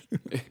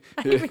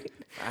 disagree.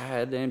 I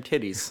had them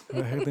titties. If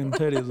I had them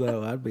titties,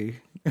 though, I'd be...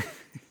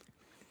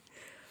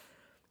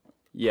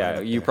 Yeah,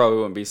 up you there. probably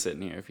wouldn't be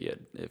sitting here if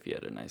you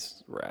had a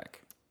nice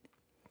rack.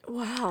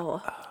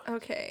 Wow.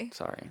 Okay.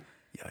 Sorry.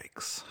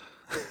 Yikes.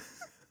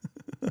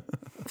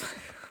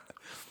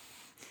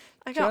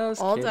 I got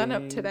Just all done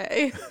up kidding.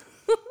 today.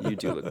 You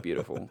do look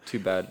beautiful. Too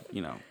bad,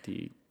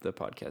 the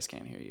podcast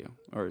can't hear you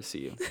or see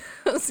you.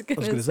 I was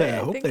gonna say, I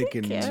hope think they they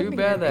can- Too hear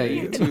bad that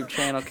me. YouTube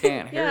channel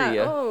can't hear Yeah. you.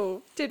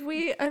 Oh, did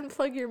we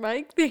unplug your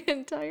mic the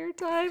entire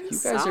time? You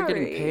guys are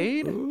getting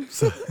paid?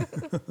 Oops.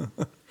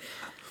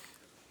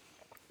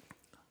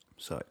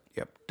 So,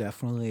 yep,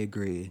 definitely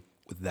agree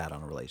with that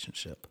on a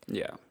relationship.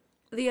 Yeah.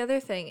 The other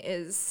thing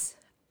is,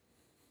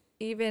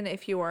 even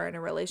if you are in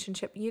a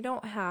relationship, you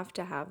don't have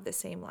to have the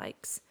same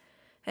likes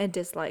and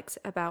dislikes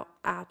about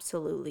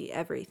absolutely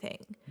everything.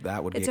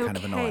 That would be It's kind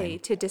of okay annoying.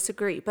 to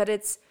disagree, but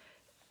it's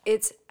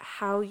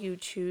how you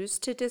choose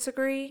to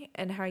disagree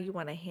and how you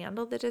want to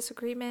handle the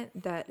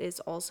disagreement that is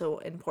also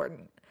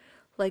important.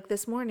 Like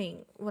this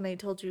morning when I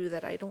told you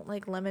that I don't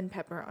like lemon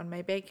pepper on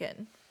my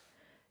bacon,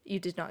 you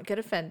did not get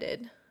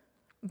offended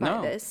by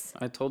No, this.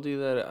 I told you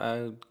that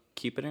I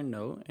keep it in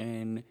note,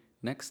 and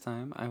next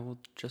time I will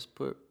just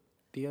put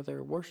the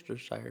other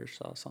Worcestershire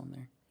sauce on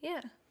there.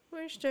 Yeah.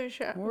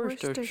 Worcestershire.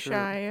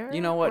 You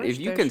know what? If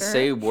you can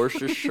say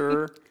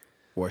Worcestershire,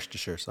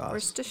 Worcestershire sauce.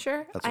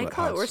 Worcestershire? That's I what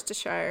call it house-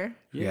 Worcestershire.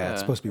 Yeah, it's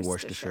supposed to be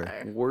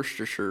Worcestershire.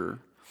 Worcestershire,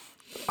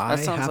 I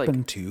sounds like-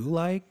 happen to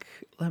like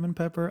lemon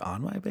pepper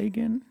on my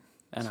bacon.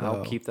 and So-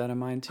 I'll keep that in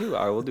mind too.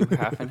 I will do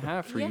half and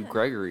half for you, Yeah.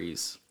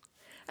 Gregory's.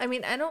 I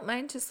mean, I don't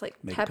mind just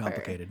like Make it pepper.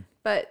 complicated.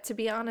 But to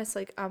be honest,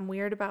 like I'm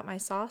weird about my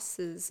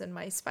sauces and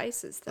my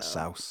spices though. The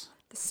sauce.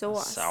 The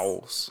sauce.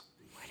 Sauce.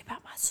 Weird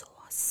about my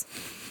sauce.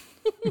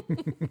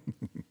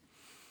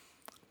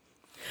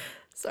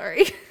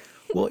 Sorry.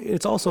 Well,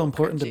 it's also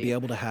important to cringy. be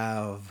able to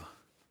have,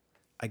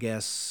 I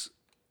guess,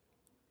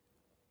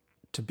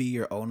 to be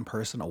your own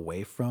person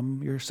away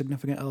from your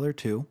significant other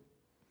too.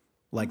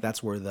 Like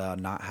that's where the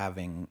not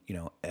having,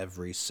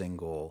 every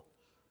single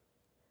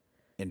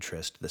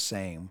interest the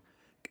same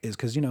is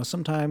because,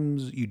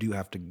 sometimes you do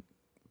have to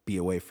be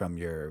away from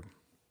your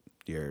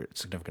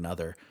significant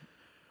other.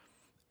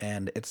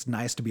 And it's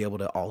nice to be able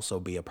to also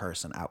be a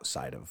person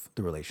outside of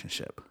the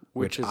relationship,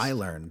 Which which is- I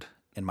learned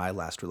in my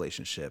last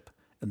relationship.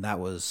 And that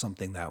was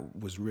something that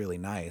was really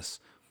nice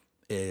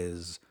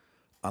is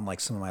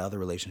unlike some of my other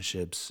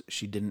relationships,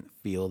 she didn't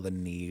feel the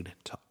need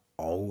to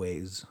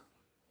always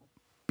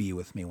be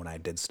with me when I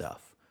did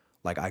stuff.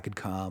 Like I could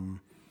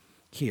come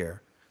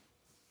here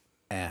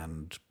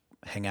and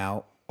hang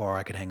out, or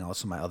I could hang out with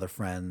some of my other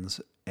friends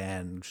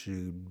and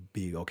she'd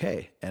be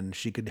okay. And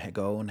she could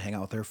go and hang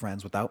out with her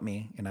friends without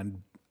me and I'd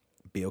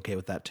be okay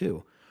with that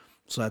too.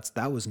 So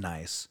that was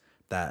nice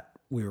that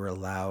we were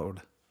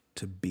allowed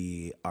to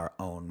be our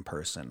own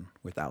person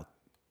without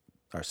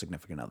our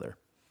significant other.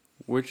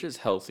 Which is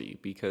healthy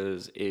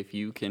because if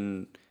you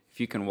can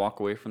walk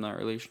away from that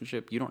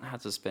relationship, you don't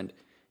have to spend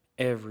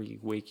every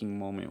waking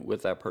moment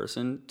with that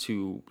person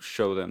to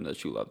show them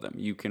that you love them.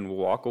 You can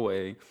walk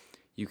away,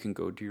 you can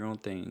go do your own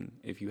thing.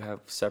 If you have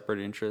separate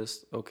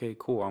interests, okay,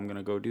 cool, I'm going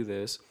to go do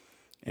this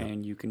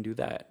and you can do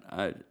that.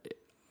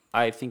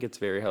 I think it's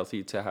very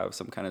healthy to have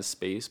some kind of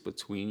space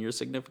between your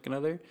significant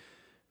other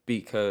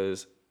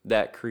because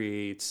that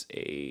creates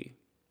I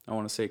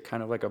want to say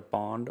kind of like a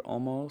bond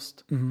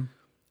almost. Mm-hmm.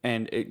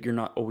 And you're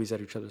not always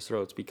at each other's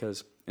throats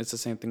because it's the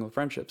same thing with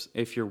friendships.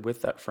 If you're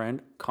with that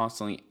friend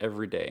constantly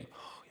every day,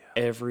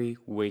 every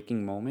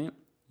waking moment,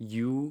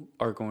 you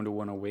are going to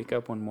want to wake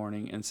up one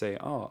morning and say,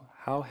 oh,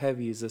 how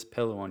heavy is this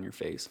pillow on your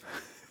face?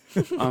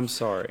 I'm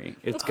sorry.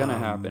 It's going to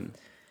happen.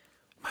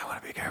 Might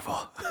want to be careful.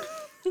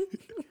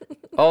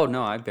 Oh,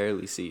 no, I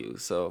barely see you.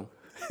 So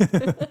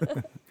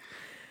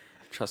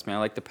trust me, I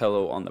like the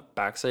pillow on the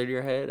backside of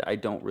your head. I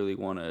don't really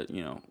want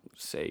to,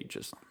 say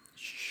just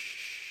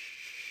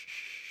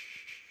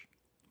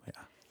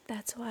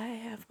That's why I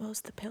have most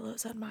of the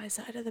pillows on my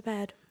side of the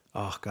bed.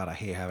 Oh God, I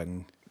hate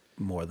having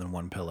more than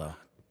one pillow.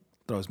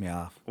 Throws me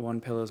off.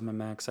 one pillow is my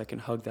max. I can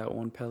hug that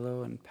one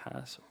pillow and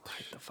pass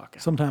right the fuck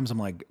out. Sometimes I'm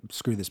like,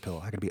 screw this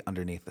pillow. I could be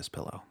underneath this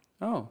pillow.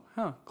 Oh,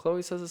 huh.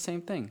 Chloe says the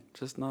same thing,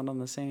 just not on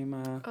the same.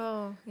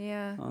 Oh,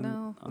 yeah.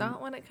 No, not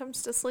when it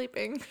comes to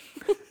sleeping.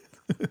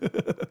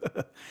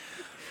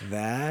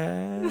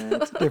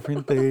 That's a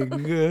different thing.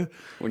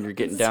 When you're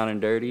getting down and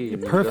dirty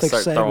and you Perfect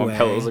just start throwing segue.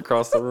 pillows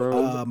across the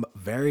room.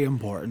 Very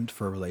important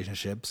for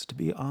relationships to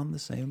be on the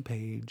same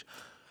page,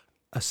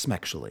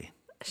 especially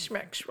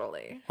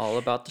Schmexually. All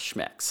about the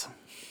schmecks.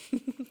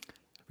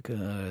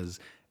 because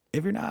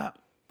if you're not,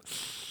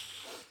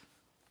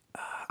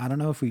 I don't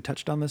know if we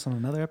touched on this on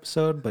another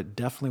episode, but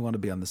definitely want to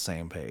be on the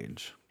same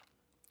page.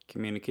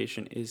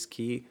 Communication is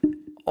key.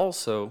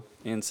 Also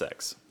in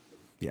sex.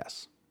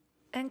 Yes.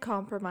 And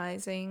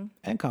compromising.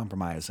 And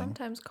compromising.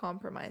 Sometimes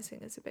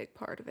compromising is a big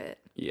part of it.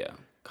 Yeah.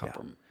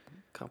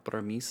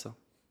 Compromiso.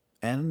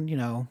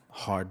 And,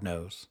 hard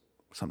nose.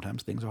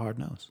 Sometimes things are hard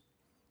nose.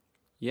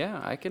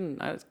 Yeah, I can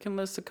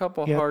list a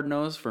couple Yep. hard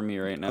no's for me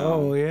right now.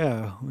 Oh,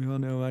 yeah. We all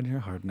know on your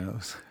hard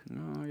nose.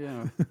 Oh,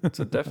 yeah. It's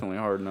a definitely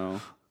hard no.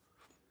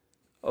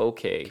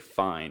 okay,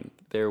 fine.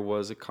 There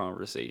was a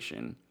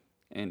conversation,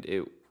 and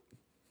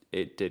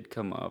it did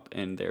come up,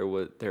 and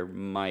there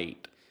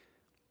might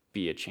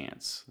be a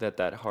chance that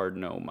hard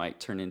no might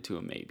turn into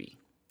a maybe.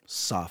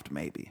 Soft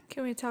maybe.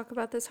 Can we talk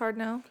about this hard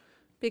no?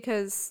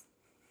 Because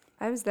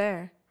I was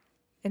there,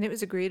 and it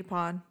was agreed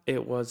upon.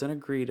 It wasn't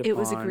agreed upon. It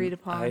was agreed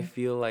upon. I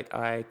feel like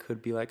I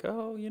could be like,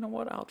 oh, you know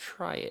what? I'll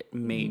try it.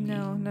 Maybe.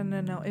 No.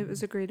 It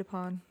was agreed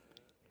upon.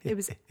 It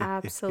was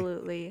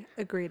absolutely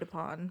agreed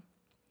upon.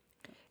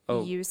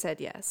 Oh. You said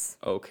yes.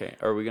 Okay.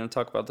 Are we going to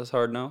talk about this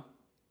hard no?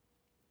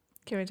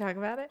 Can we talk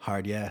about it?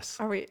 Hard yes.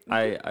 Are we?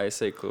 I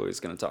say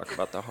Chloe's going to talk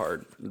about the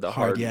hard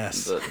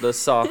yes. the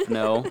soft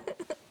no.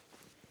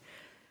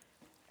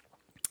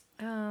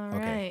 All Okay,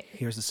 right.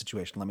 here's the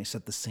situation. Let me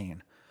set the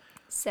scene.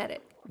 Said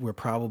it. We're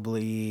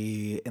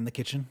probably in the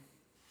kitchen,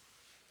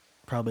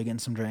 probably getting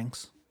some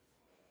drinks,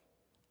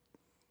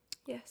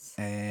 Yes.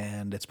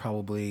 and it's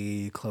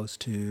probably close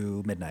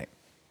to midnight,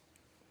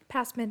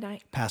 Past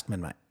midnight. past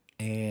midnight,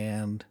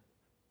 and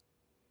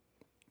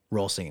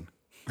roll scene.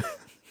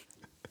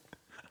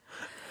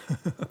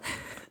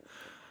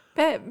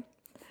 Babe,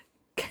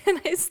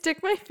 can I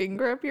stick my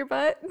finger up your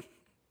butt?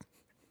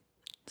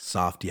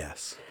 Soft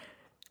yes.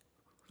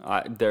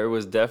 There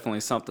was definitely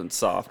something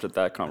soft at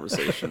that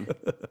conversation.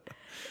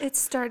 It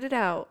started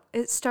out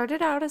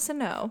as a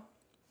no.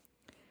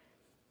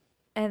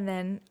 And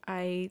then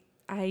I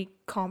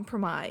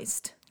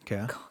compromised.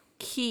 Okay.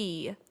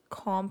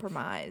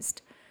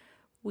 Compromised.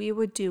 We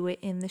would do it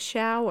in the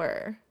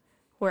shower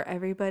where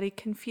everybody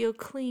can feel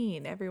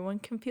clean, everyone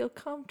can feel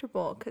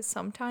comfortable, because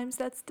sometimes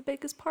that's the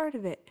biggest part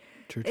of it.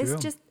 True. It's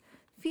just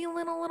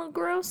feeling a little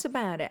gross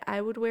about it.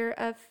 I would wear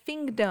a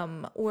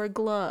fingdom or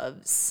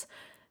gloves.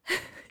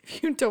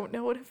 If you don't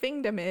know what a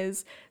fingdom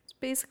is, it's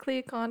basically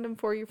a condom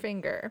for your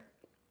finger.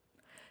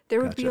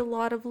 There would be Gotcha. a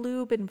lot of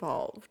lube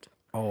involved.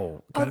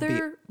 Oh, gotta be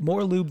Other-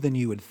 more lube than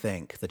you would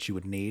think that you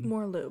would need.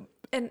 More lube.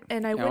 And I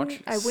Yeah, why don't you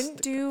wouldn't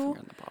stick that finger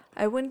in the bottom?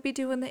 I wouldn't be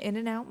doing the in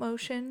and out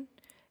motion.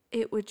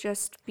 It would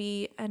just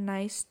be a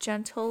nice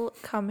gentle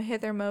come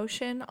hither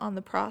motion on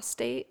the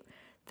prostate.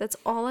 That's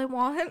all I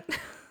want.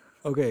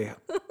 Okay,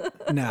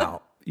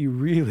 now you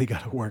really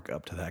got to work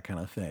up to that kind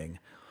of thing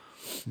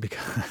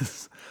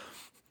because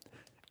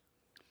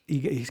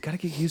he's got to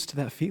get used to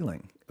that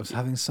feeling of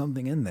having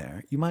something in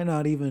there. You might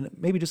not even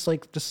maybe just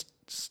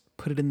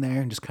put it in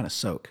there and just kind of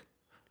soak.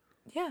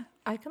 Yeah,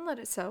 I can let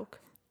it soak.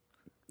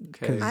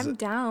 Okay. I'm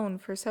down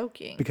for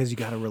soaking. Because you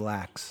got to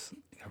relax.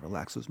 You got to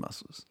relax those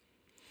muscles.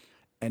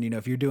 And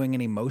if you're doing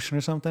any motion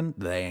or something,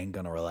 they ain't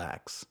gonna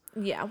relax.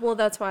 Yeah, well,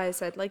 that's why I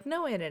said like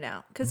no in and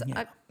out, because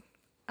Yeah.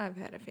 I've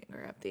had a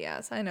finger up the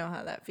ass. I know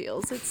how that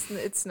feels.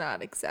 It's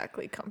not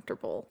exactly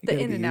comfortable. You The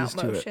gotta in get and out used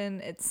to it.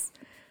 motion.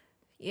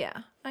 Yeah,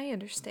 I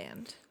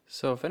understand.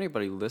 So if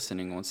anybody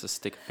listening wants to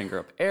stick a finger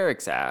up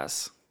Eric's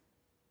ass,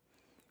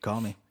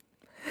 Call me.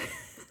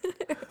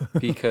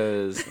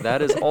 because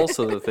that is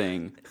also the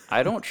thing.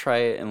 I don't try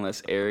it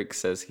unless Eric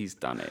says he's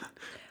done it.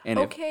 And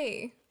if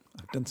Okay.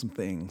 I've done some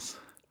things.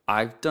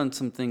 I've done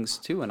some things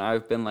too, and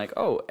I've been like,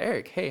 oh,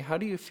 Eric, hey, how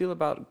do you feel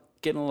about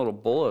getting a little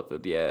bull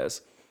up the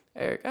ass?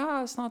 Eric,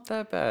 it's not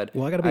that bad.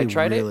 Well, I gotta be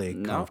tried really it.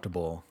 No.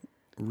 comfortable.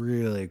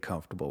 Really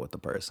comfortable with the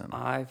person.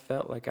 I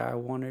felt like I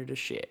wanted to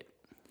shit.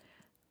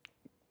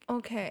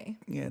 Okay.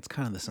 Yeah, it's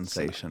kind of the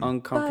sensation.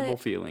 Uncomfortable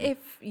But feeling.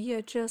 if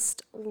you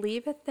just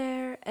leave it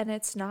there and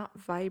it's not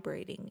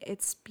vibrating,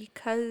 it's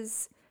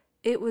because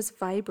it was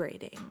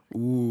vibrating.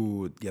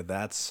 Ooh, yeah,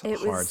 that's a It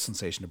hard was-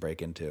 sensation to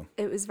break into.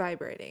 It was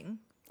vibrating.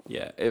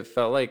 Yeah, it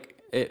felt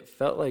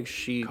like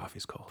she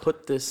Coffee's cold.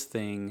 put this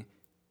thing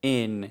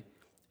in,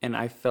 and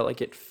I felt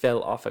like it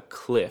fell off a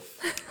cliff,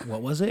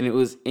 What was and it? it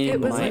was in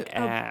It was my like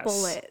ass. a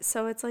bullet.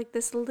 So it's like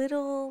this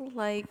little,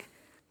 like,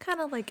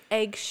 kind of like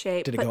egg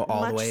shape, Did it but go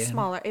all the much way in?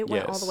 smaller. It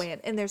went all the Yes. way in.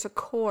 And there's a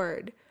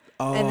cord.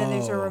 And then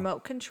there's a Oh.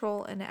 remote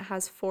control, and it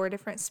has 4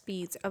 different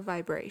speeds of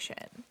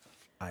vibration.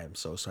 I am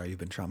so sorry you've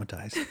been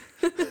traumatized.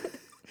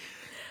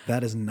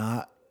 That is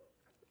not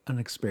an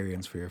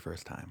experience for your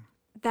first time.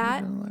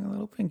 That Like a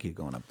little pinky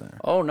going up there.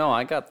 Oh no,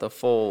 I got the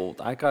full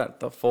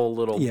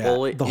little Yeah,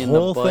 bullet the in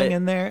whole the butt. thing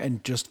in there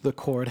and just the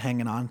cord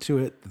hanging onto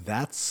it.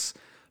 That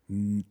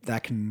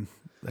can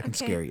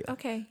scare you.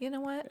 Okay, you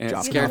know what? And it You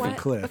know scared me. what?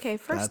 Cliff. Okay,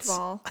 first That's- of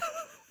all,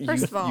 You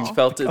all,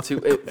 felt it too.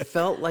 It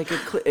felt like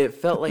it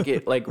felt like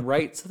it like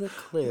right to the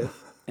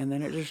cliff, and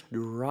then it just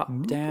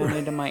dropped down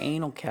into my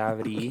anal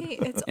cavity, okay,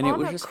 it's and it on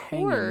was a just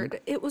cord.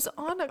 It was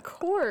on a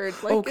cord.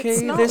 Like it's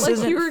Okay, not this like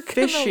isn't you were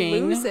fishing.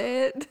 gonna lose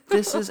it.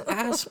 This is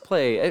ass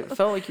play. It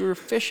felt like you were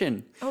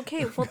fishing.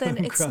 Okay, well then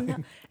it's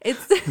not.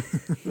 It's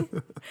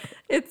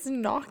it's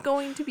not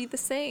going to be the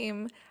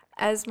same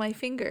as my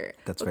finger.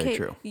 That's okay? very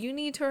true. You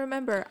need to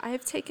remember,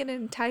 I've taken an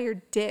entire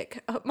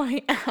dick up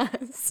my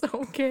ass.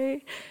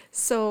 Okay,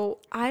 so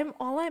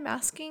all I'm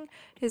asking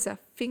is a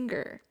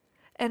finger,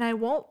 and I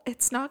won't.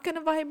 It's not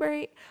gonna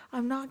vibrate.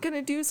 I'm not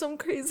gonna do some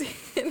crazy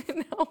in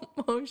and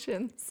out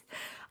motions.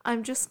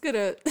 I'm just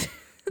gonna.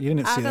 You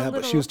didn't see add a that,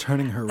 but she little- was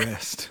turning her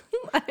wrist.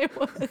 I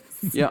was.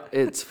 Yeah,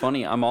 it's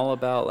funny. I'm all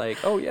about like,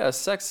 oh yeah,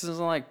 sex isn't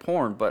like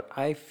porn, but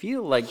I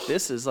feel like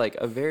this is like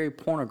a very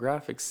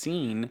pornographic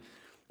scene,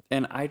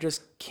 and I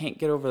just can't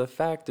get over the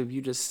fact of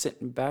you just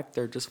sitting back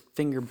there just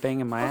finger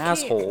banging my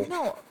asshole.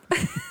 No,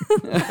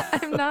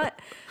 I'm not.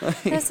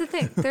 That's the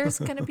thing. There's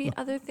gonna be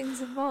other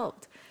things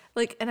involved.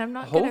 Like, and I'm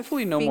not.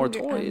 Hopefully no more I'm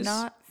toys.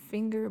 not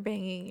finger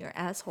banging your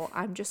asshole.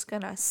 I'm just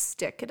gonna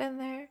stick it in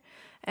there,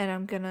 and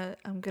I'm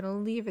gonna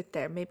leave it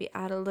there. Maybe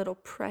add a little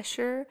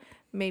pressure.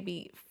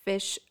 Maybe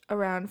fish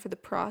around for the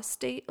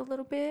prostate a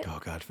little bit. Oh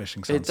God,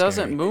 fishing sounds It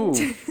doesn't scary.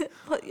 move.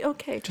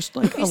 Okay. Just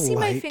like if you a see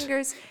my light-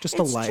 fingers, just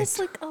a it's light- just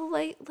like a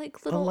light,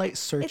 like little light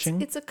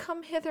searching. It's a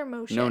come hither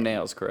motion. No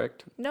nails,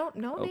 correct? No Okay,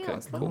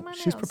 nails. Look cool. at my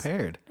nails. She's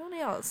prepared. No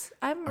nails.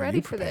 I'm Are ready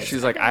you for prepared? this. She's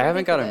I've like, been I ready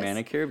haven't for got a this.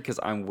 manicure because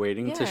I'm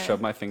waiting to Yeah. shove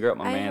my finger up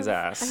my man's I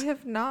ass.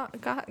 have not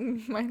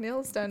gotten my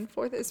nails done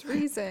for this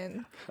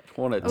reason.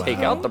 I want to take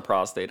Okay. out the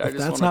prostate. I If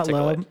just that's want to not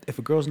tickle love, it. if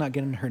a girl's not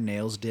getting her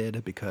nails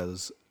did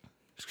because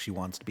she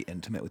wants to be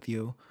intimate with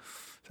you,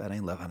 if that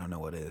ain't love, I don't know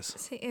what is.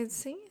 See,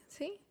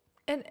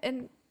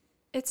 and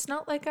it's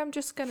not like I'm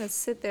just gonna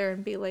sit there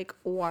and be like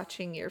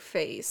watching your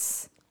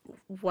face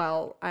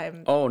while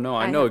I'm. Oh no,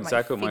 I I know have my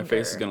exactly what my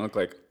face is finger gonna look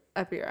like.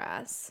 up your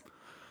ass.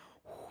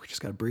 We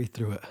just gotta breathe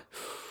through it.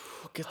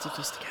 Get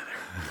this together.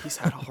 He's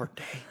had a hard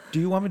day. Do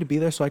you want me to be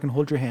there so I can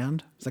hold your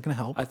hand? Is that gonna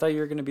help? I thought you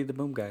were gonna be the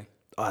boom guy.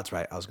 Oh, that's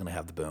right. I was gonna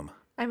have the boom.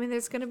 I mean,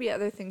 there's gonna be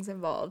other things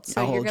involved, so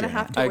I'll you're hold gonna your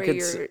have hand. to I wear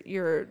could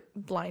your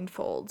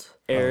blindfold.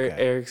 Eric,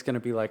 Okay. Eric's gonna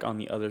be like on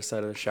the other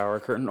side of the shower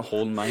curtain,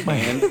 holding my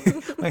hand.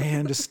 My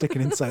hand just sticking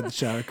inside the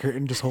shower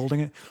curtain, just holding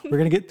it. We're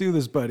gonna get through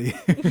this, buddy.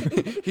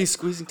 He's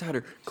squeezing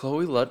tighter.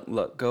 Chloe, let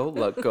go,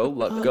 let go,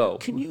 let go.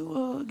 Can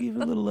you give a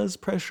little less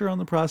pressure on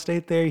the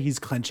prostate there? He's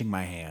clenching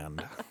my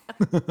hand.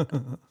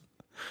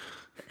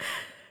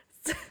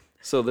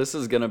 So this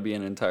is gonna be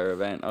an entire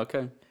event.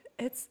 Okay.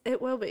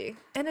 It will be,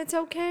 and it's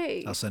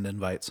okay. I'll send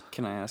invites.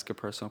 Can I ask a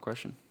personal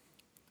question?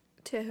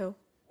 To who?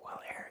 Will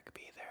Eric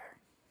be there?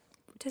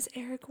 Does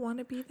Eric want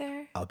to be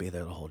there? I'll be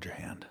there to hold your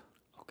hand.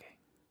 Okay.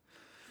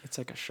 It's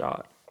like a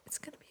shot. It's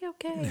gonna be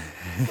okay.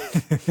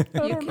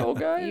 I don't know, You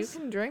guys.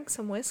 can drink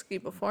some whiskey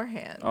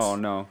beforehand. Oh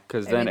no,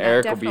 because I then mean,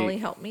 Eric that will definitely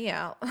be. helped me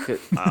out.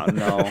 Oh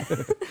no,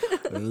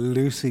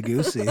 Loosey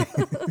goosey.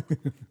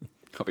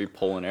 I'll be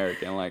pulling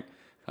Eric and like,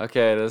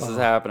 okay, this is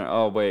happening.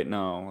 Oh wait,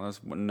 no,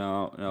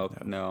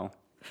 no.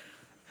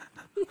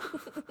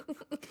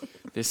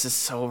 This is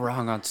so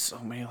wrong on so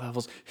many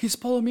levels. He's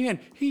pulling me in.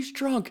 He's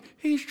drunk.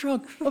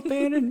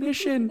 Abandoned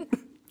mission.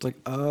 It's like,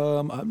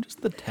 I'm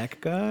just the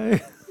tech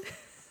guy.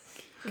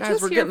 Guys,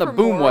 Just we're here getting the for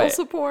boom moral wet.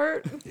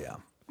 support. Yeah.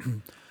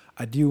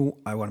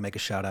 I want to make a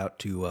shout out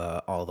to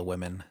all the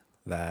women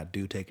that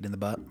do take it in the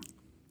butt.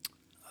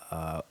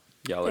 Y'all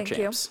are Thank you.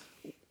 champs.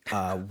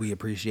 We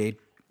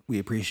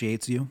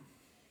appreciates you,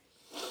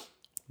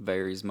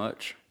 Varies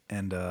much.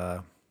 and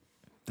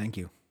thank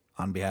you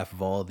on behalf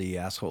of all the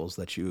assholes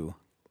that you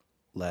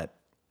let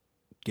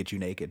get you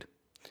naked.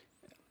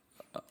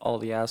 All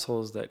the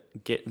assholes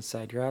that get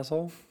inside your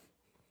asshole,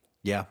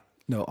 Yeah.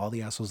 No, all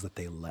the assholes that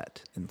they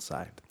let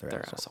inside their they're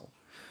asshole. asshole.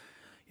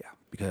 Yeah,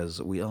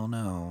 because we all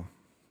know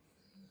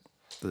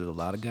there's a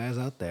lot of guys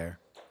out there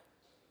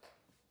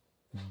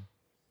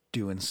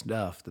doing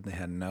stuff that they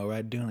had no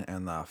right doing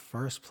in the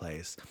first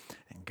place.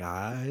 And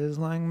guys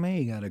like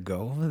me gotta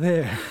go over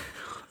there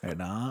and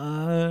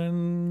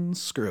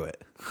unscrew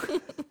it.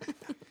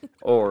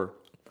 Or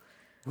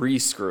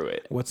re-screw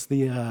it. What's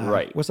the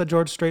Right. What's that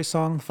George Strait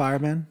song?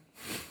 Fireman.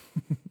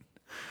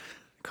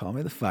 Call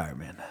me the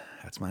fireman.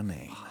 That's my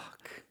name.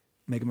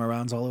 Making my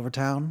rounds all over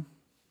town,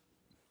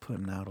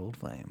 putting out old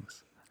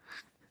flames.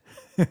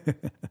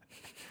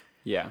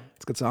 Yeah,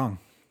 It's a good song.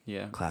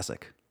 yeah.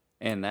 Classic.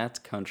 And that's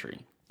country.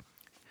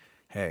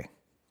 Hey,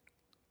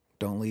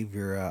 don't leave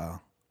your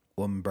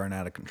woman burn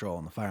out of control,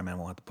 and the fireman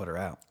won't have to put her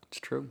out. It's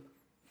true.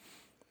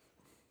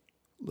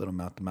 Little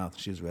mouth to mouth,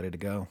 she's ready to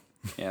go.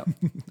 Yeah.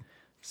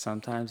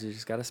 Sometimes you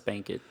just gotta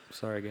spank it.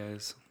 Sorry,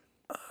 guys.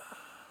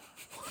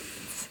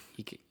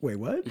 Wait,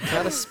 what? You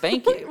gotta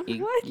spank it.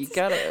 What? You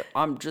gotta.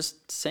 I'm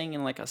just saying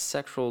in like a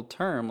sexual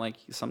term. Like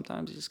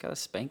sometimes you just gotta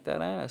spank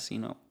that ass. You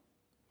know.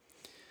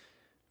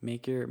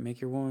 Make your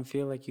woman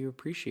feel like you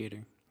appreciate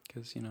her,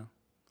 because you know,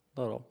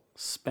 little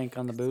spank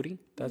on the booty.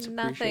 That's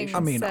Nothing appreciation. I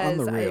mean, on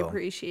says the I real.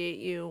 appreciate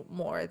you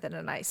more than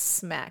a nice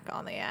smack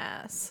on the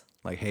ass.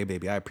 Like, hey,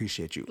 baby, I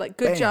appreciate you. Like,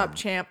 good job, Bam.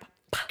 champ.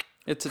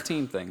 It's a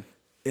team thing.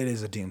 It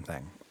is a team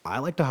thing. I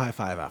like to high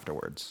five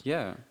afterwards.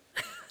 Yeah.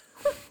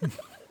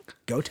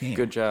 Go team.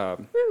 Good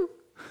job.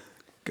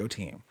 Go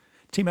team.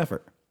 Team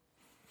effort.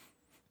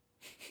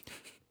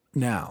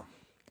 Now,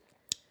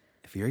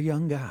 if you're a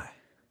young guy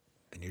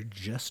and you're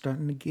just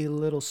starting to get a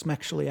little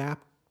sexually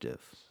active,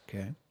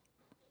 okay?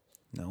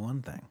 Know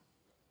one thing.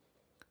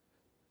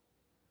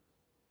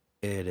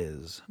 It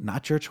is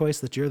not your choice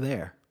that you're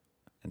there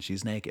and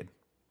she's naked.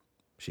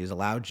 She's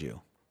allowed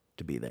you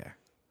to be there.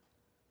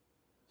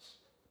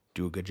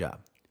 Do a good job.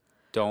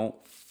 Don't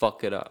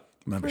fuck it up.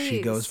 Remember,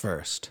 she goes Please.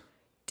 first.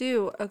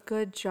 Do a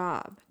good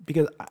job.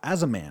 Because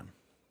as a man,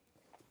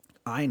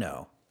 I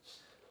know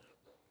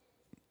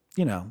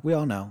you know, we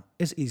all know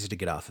it's easy to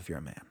get off if you're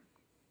a man,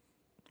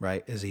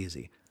 right? It's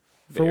easy.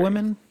 For Very.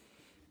 women,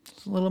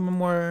 it's a little bit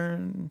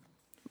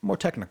more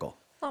technical,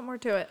 A lot more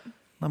to it. a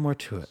lot more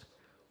to it.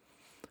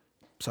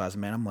 So as a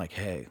man, I'm like,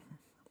 hey,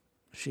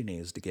 she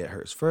needs to get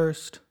hers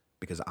first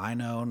because I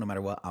know no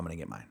matter what, I'm going to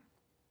get mine.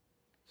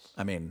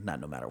 I mean, not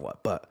no matter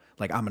what, but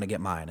like I'm going to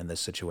get mine in this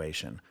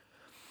situation.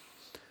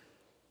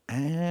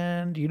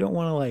 And you don't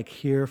want to like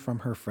hear from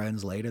her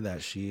friends later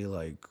that she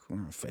like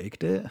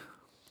faked it.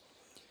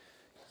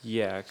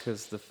 Yeah,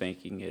 because the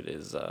faking it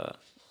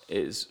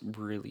is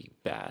really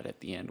bad at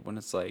the end when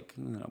it's like,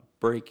 you know,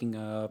 breaking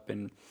up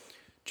and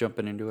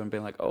jumping into it and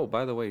being like, oh,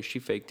 by the way, she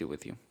faked it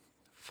with you.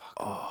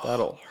 Fuck,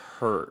 that'll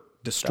hurt.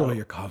 Destroy That'll-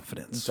 your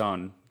confidence.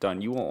 Done.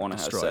 You won't want to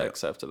have Destroy it.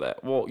 sex after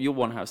that. Well, you'll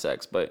want to have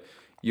sex, but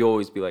you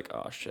always be like,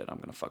 oh shit, I'm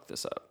gonna fuck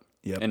this up.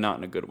 Yep. And not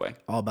in a good way.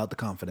 All about the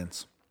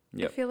confidence.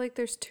 Yep. I feel like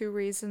there's two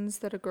reasons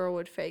that a girl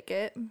would fake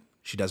it.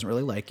 She doesn't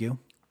really like you.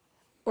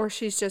 Or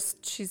she's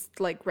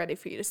like ready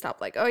for you to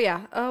stop. Like, oh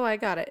yeah, oh I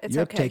got it. It's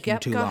You're okay. taking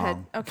Yep, too go ahead.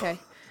 long. Okay.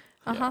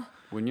 Yeah.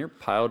 When you're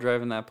pile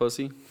driving that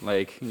pussy,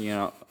 like, you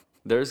know,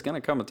 there's gonna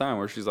come a time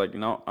where she's like,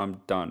 no,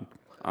 I'm done.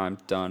 I'm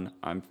done.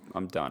 I'm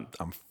done.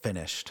 I'm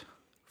finished.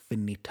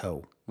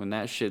 Finito. When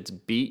that shit's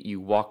beat, you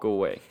walk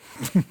away.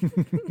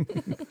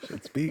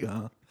 Shit's beat,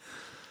 huh?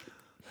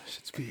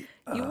 Shit's beat.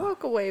 You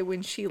walk away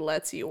when she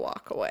lets you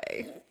walk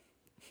away.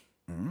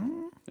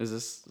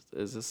 Is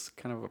this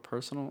kind of a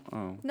personal?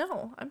 Oh,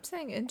 No, I'm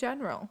saying in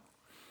general.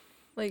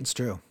 Like, It's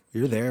true.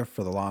 You're there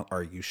for the long,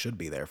 or you should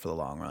be there for the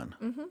long run.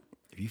 Mm-hmm.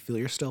 If you feel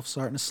yourself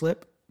starting to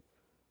slip,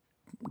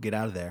 get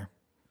out of there.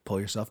 Pull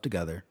yourself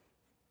together.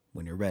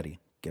 When you're ready,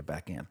 get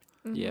back in.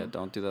 yeah.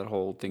 Don't do that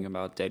whole thing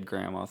about dead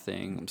grandma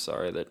thing. I'm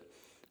sorry that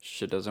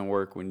shit doesn't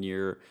work when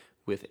you're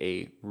with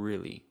a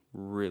really,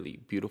 really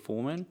beautiful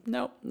woman.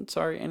 No, I'm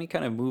sorry. Any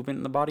kind of movement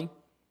in the body,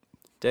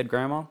 dead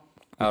grandma,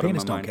 out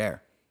Penis of my don't mind.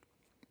 care.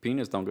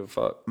 Penis don't give a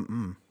fuck.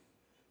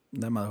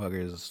 That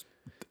motherfucker is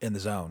in the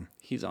zone.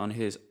 He's on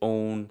his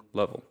own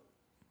level,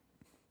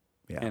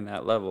 Yeah. and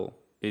that level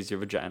is your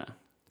vagina.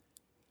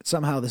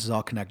 Somehow this is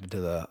all connected to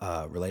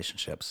the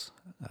relationships.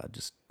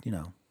 Just, you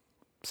know,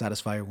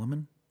 satisfy your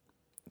woman.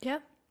 yeah.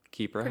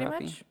 Keep her Pretty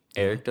happy. much.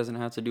 Eric doesn't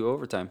have to do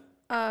overtime.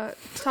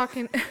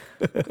 Talking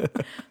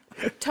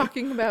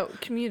talking about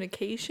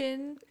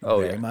communication. Oh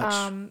Very yeah.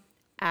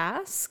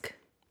 much.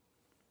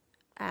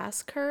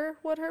 Ask her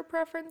what her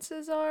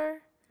preferences are.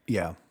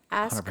 Yeah.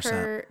 Ask 100%.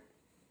 her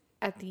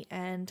at the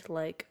end,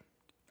 like,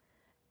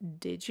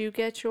 did you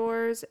get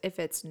yours? If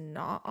it's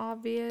not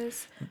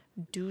obvious,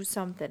 do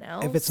something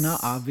else. If it's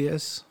not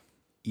obvious,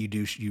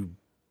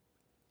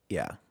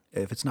 yeah.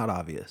 If it's not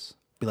obvious,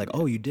 be like,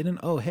 oh, you didn't?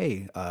 Oh,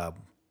 hey,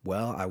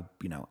 well,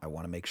 I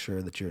want to make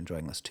sure that you're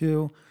enjoying this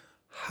too.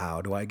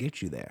 How do I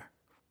get you there?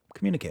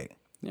 Communicate.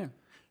 Yeah.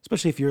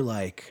 Especially if you're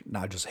like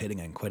not just hitting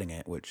it and quitting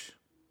it, which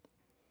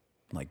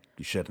like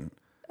you shouldn't.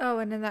 Oh,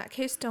 and in that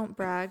case, don't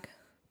brag.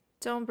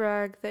 Don't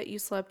brag that you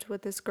slept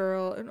with this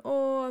girl and,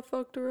 oh, I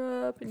fucked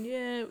her up and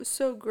yeah, it was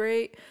so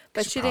great.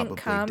 But She she didn't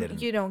probably come.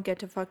 didn't. You don't get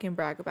to fucking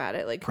brag about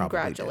it. Like, Probably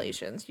didn't.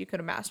 congratulations. You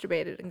could have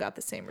masturbated and got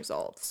the same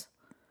results.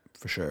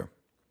 For sure.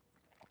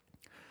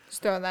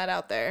 Just throwing that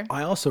out there.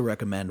 I also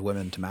recommend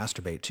women to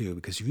masturbate too,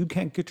 because if you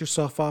can't get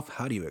yourself off,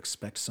 how do you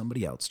expect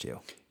somebody else to?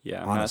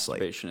 Yeah, Honestly.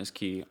 masturbation is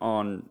key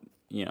on,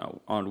 you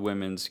know, on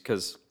women's,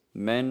 because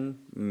men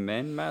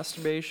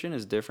masturbation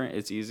is different.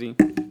 It's easy.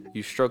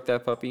 You stroke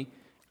that puppy,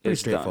 Pretty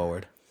it's done.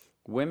 straightforward.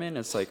 Women,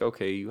 it's like,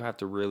 okay, you have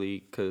to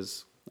really,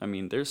 because I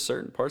mean, there's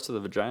certain parts of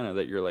the vagina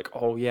that you're like,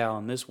 oh yeah,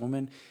 on this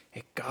woman,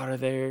 it got her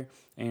there,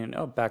 and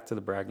oh, back to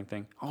the bragging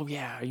thing. Oh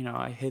yeah, you know,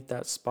 I hit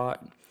that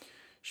spot.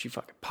 She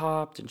fucking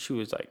popped, and she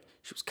was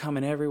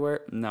coming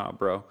everywhere. Nah,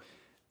 bro,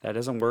 that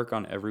doesn't work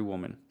on every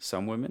woman.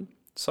 Some women,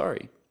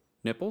 sorry,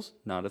 nipples,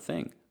 not a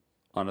thing.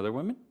 On other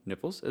women,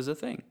 nipples is a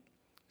thing.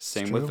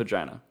 Same with true.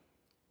 vagina.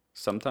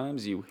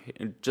 Sometimes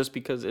just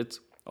because it's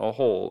a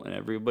hole and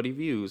everybody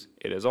views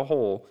it as a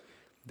hole,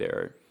 there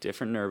are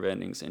different nerve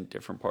endings in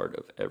different part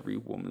of every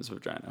woman's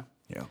vagina.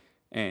 Yeah.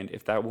 And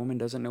if that woman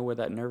doesn't know where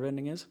that nerve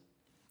ending is,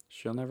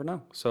 she'll never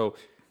know. So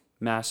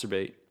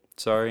masturbate.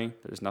 Sorry,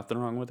 there's nothing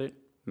wrong with it.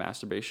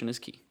 Masturbation is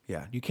key.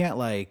 Yeah. You can't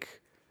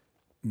like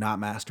not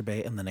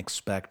masturbate and then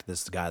expect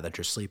this guy that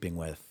you're sleeping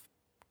with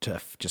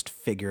to just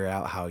figure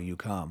out how you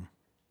come.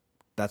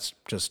 That's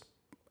just,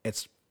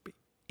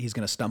 he's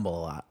going to stumble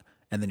a lot.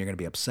 And then you're going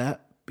to be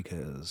upset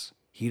because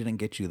he didn't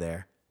get you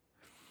there.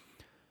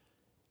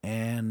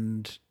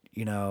 And,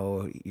 you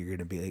know, you're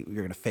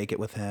going to fake it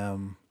with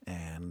him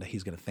and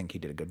he's going to think he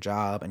did a good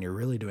job. And you're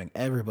really doing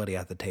everybody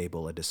at the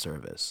table a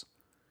disservice.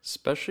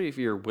 Especially if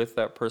you're with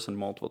that person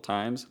multiple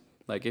times.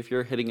 Like if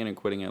you're hitting it and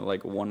quitting it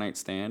like a one night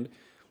stand,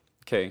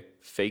 okay,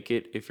 fake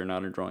it if you're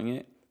not enjoying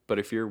it. But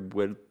if you're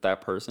with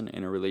that person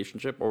in a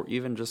relationship or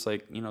even just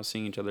like, you know,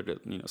 seeing each other to,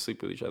 you know,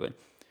 sleep with each other,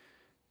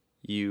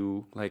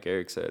 you, like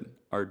Eric said,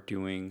 are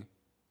doing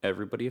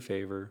everybody a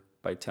favor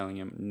by telling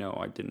him, no,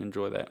 I didn't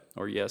enjoy that.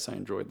 Or yes, I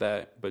enjoyed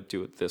that, but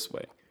do it this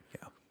way.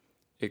 Yeah.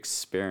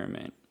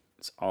 Experiment.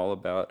 It's all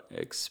about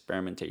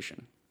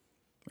experimentation.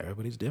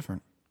 Everybody's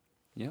different.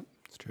 Yep.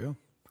 It's true.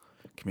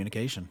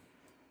 Communication.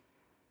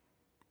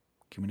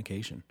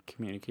 Communication.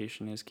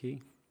 Communication is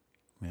key.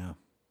 Yeah.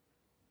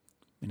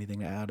 Anything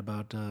to add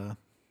about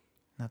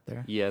that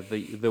there? Yeah,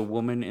 the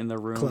woman in the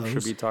room Close.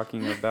 should be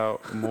talking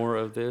about more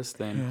of this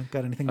than Yeah,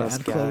 got anything to us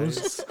add?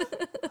 Close. guys.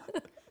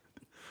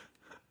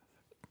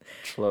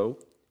 Chloe.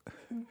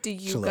 Do you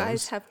Chillos.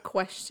 guys have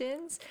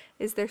questions?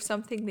 Is there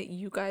something that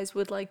you guys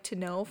would like to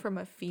know from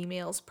a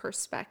female's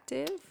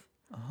perspective?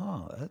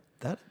 Oh,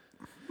 that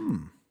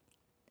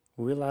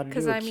We allowed to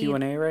 'Cause do a I mean-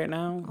 Q&A right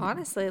now?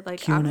 Honestly, like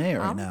Q&A right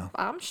I'm, now.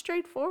 I'm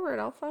straightforward.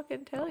 I'll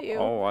fucking tell you.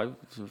 Oh,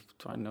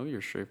 I know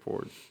you're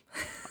straightforward.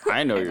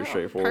 I know you're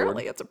straightforward.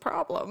 Apparently, it's a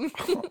problem.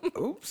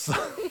 oops.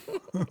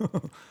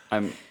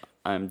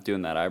 I'm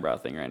doing that eyebrow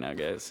thing right now,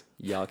 guys.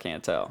 Y'all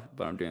can't tell,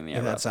 but I'm doing the If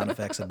eyebrow. that sound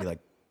effects, I'd be like,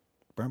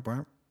 burp,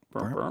 burp,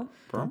 Burp, burp,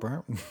 burp,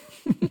 burp, burp.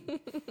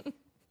 burp.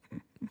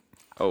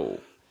 Oh,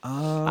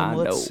 I know.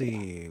 Let's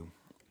see.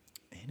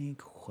 Any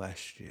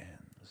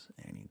questions?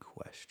 Any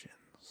questions?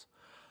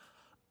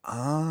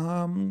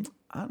 I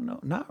don't know.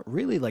 Not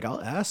really. Like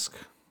I'll ask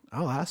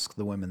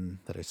the women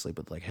that I sleep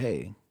with, like,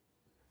 hey,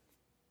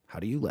 how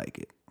do you like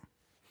it?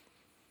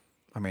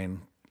 I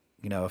mean,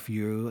 you know, if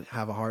you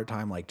have a hard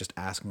time like just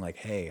asking like,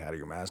 hey, how do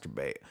you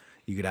masturbate?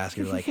 You could ask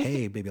her like,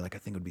 hey, baby, like I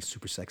think it would be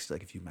super sexy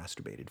like if you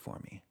masturbated for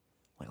me.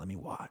 Like let me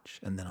watch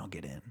and then I'll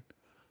get in.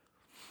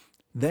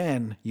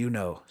 Then you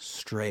know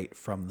straight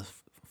from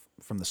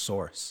the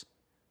source.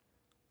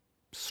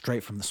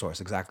 Straight from the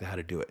source exactly how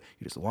to do it.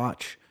 You just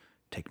watch,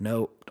 take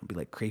note, don't be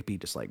like creepy,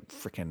 just like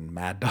freaking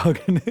mad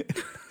dogging it.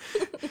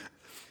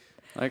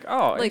 like,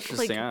 oh, like,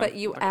 interesting. but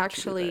you I can do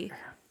actually that.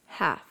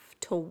 have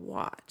to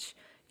watch.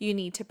 You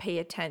need to pay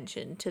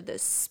attention to the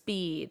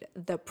speed,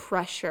 the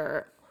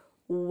pressure,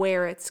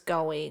 where it's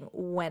going,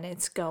 when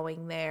it's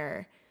going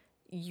there.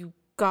 You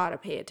gotta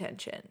pay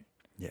attention.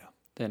 Yeah.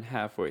 Then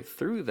halfway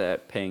through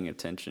that, paying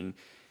attention,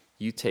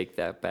 you take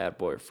that bad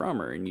boy from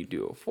her and you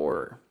do it for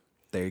her.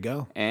 There you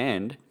go.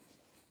 And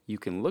you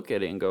can look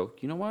at it and go,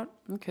 you know what?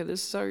 Okay,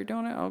 this is how you're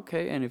doing it.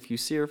 Okay. And if you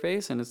see her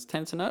face and it's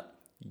tensing up,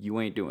 you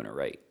ain't doing it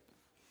right.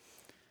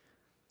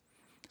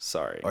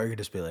 Sorry. Or you could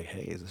just be like,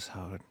 hey, is this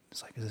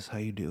how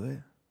you do it?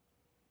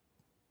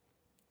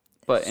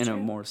 But It's in a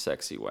true. more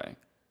sexy way.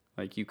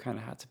 Like, you kind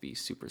of have to be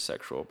super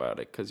sexual about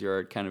it because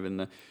you're kind of in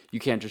the, you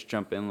can't just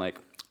jump in like,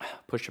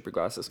 push up your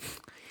glasses.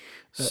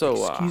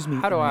 So, excuse me,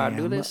 how do I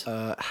do ma'am, this?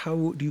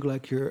 how do you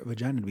like your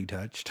vagina to be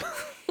touched?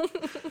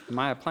 Am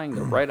I applying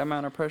the right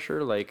amount of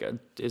pressure? Like,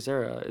 is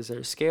there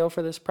a scale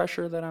for this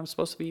pressure that I'm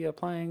supposed to be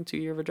applying to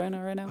your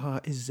vagina right now?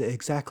 Is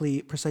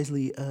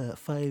precisely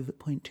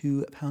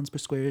 5.2 pounds per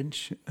square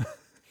inch.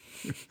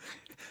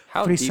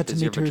 How 3 deep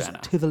is your centimeters vagina?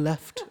 to the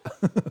left.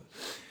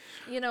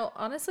 You know,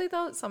 honestly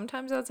though,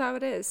 sometimes that's how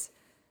it is.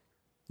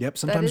 Yep,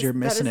 sometimes you're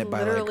missing that is it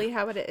by literally like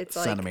how it is. It's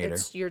centimeter.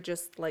 like you're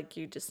just like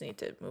you just need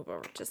to move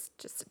over just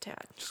a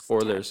tad. Just Or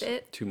a tad there's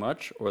bit. too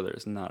much, or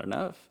there's not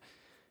enough.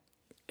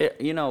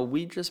 You know,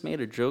 we just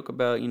made a joke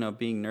about, you know,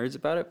 being nerds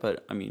about it,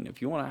 but I mean,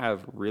 if you want to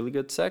have really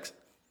good sex,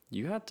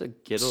 you have to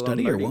get a little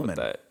study your nerdy woman. with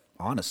that.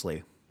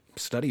 Honestly,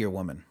 study your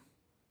woman.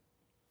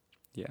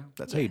 Yeah.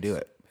 That's how you do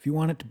it. If you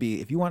want it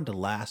to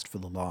last for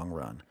the long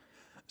run,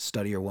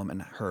 study your woman.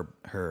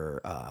 Her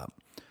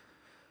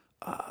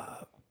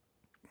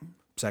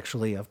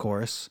sexually, of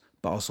course,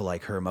 but also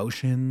like her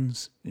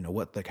emotions. You know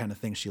what the kind of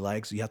things she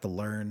likes. You have to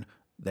learn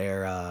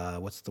their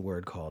what's the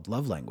word called?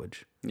 Love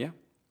language. Yeah.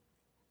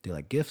 Do you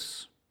like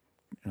gifts?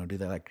 You know, do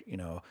they like, you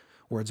know,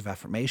 words of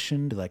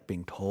affirmation? Do they like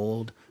being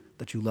told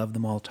that you love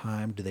them all the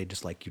time? Do they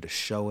just like you to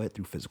show it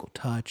through physical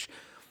touch?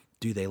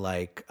 Do they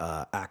like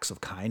acts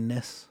of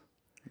kindness?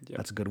 Yep.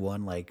 That's a good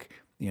one. Like,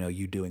 you know,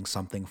 you doing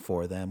something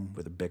for them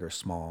with a big or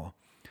small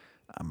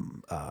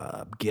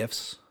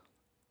gifts.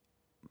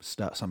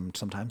 Stuff.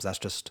 Sometimes that's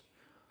just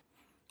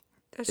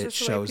That's it just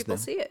the way shows people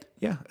them. see it.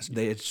 Yeah,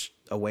 it's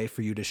a way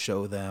for you to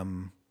show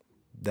them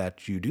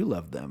that you do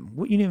love them.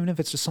 Even if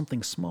it's just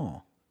something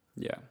small.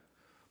 Yeah.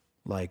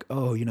 Like,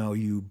 oh, you know,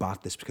 you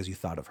bought this because you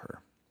thought of her.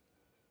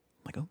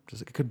 Like, oh,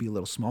 it could be a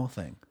little small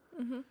thing.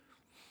 Mm-hmm.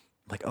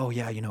 Like, oh,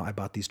 yeah, you know, I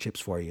bought these chips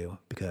for you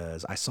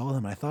because I saw them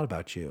and I thought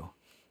about you.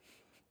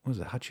 What was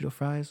it, Hot Cheeto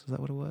fries? Is that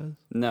what it was?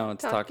 No,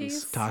 it's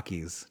Takis.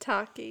 Takis. Takis.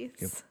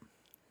 Takis. Yep.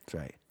 That's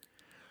right.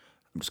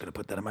 I'm just going to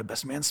put that in my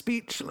best man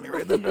speech. Let me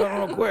write that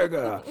down real quick.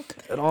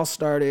 It all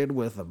started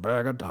with a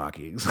bag of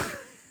Takis.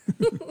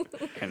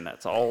 And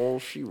that's all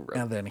she wrote.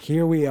 And then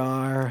here we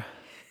are,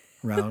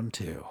 round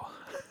 2.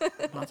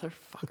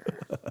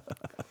 Motherfucker.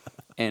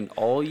 And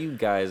all you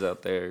guys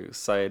out there,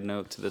 side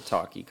note to the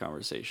talkie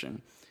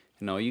conversation,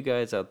 and all you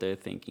guys out there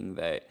thinking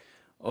that,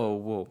 oh,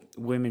 well,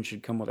 women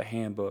should come with a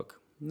handbook.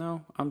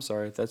 No, I'm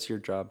sorry. That's your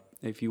job.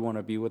 If you want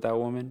to be with that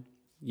woman,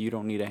 you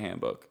don't need a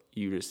handbook.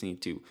 You just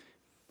need to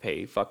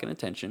pay fucking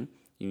attention.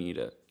 You need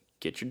to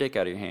get your dick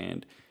out of your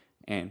hand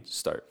and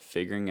start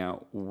figuring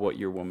out what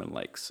your woman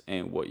likes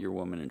and what your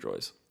woman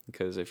enjoys.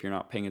 Because if you're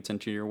not paying attention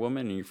to your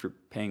woman and if you're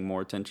paying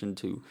more attention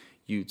to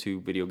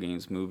YouTube, video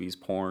games, movies,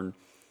 porn,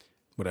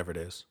 Whatever it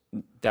is.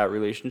 that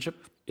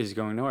relationship is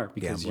going nowhere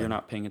because Gambling. you're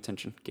not paying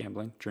attention.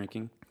 Gambling,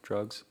 drinking.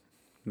 drugs,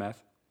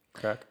 meth,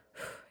 crack,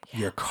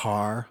 Your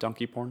car.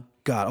 donkey porn.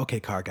 God, okay,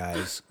 car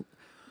guys.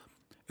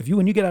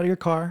 When you get out of your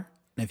car,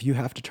 if you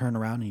have to turn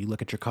around and you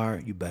look at your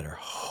car, you better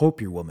hope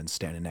your woman's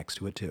standing next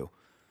to it too,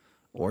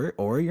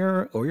 or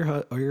your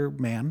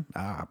man,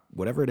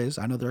 whatever it is.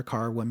 I know there are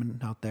car women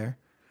out there,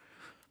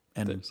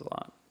 and There's a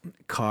lot.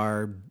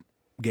 car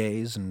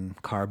gays and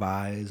car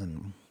bis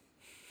and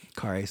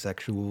car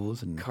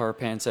asexuals and Car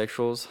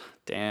pansexuals.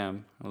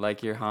 Damn, I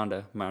like your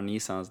Honda. My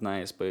Nissan's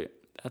nice, but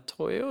that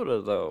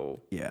Toyota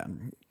though. yeah,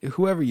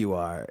 whoever you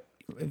are.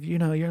 If you're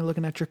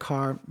looking at your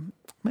car,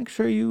 make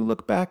sure you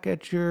look back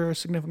at your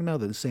significant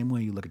other the same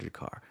way you look at your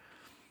car.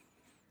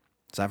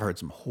 So I've heard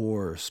some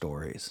horror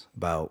stories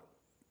about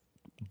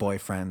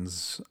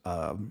boyfriends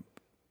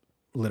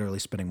literally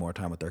spending more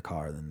time with their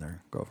car than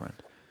their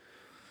girlfriend.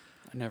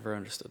 I never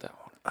understood that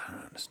one. I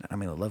don't understand. I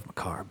mean, I love my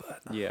car,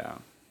 but Yeah.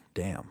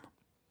 damn.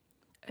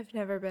 I've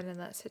never been in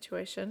that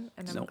situation,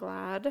 and I'm Nope.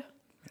 glad.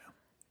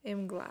 Yeah.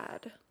 I'm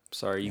glad.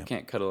 Sorry, you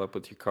can't cuddle up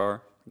with your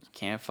car. You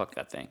can't fuck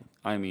that thing.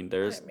 I mean,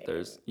 there's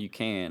you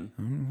can.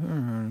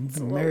 It's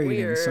a little Married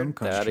in some weird.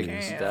 That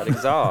countries. that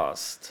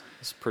exhaust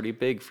is pretty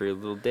big for your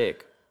little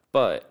dick.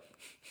 But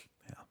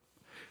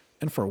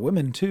And for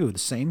women too, the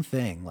same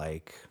thing.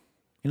 Like,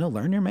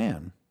 learn your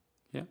man.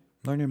 yeah,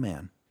 Learn your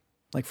man.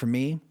 Like for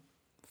me,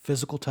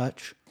 physical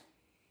touch,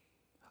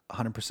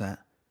 100%.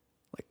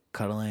 Like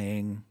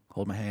cuddling,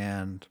 hold my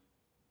hand,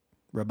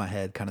 rub my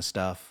head kind of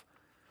stuff.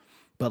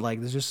 But like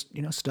there's just,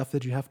 stuff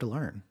that you have to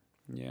learn.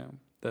 yeah.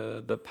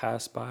 The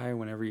pass by,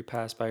 whenever you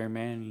pass by your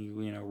man,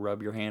 you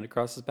rub your hand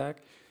across his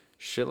back,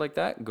 shit like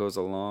that goes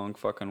a long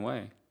fucking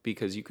way,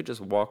 because you could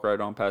just walk right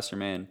on past your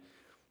man,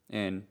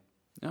 and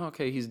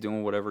okay, he's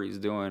doing whatever he's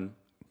doing,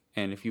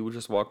 and if you would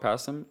just walk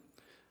past him,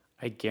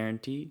 I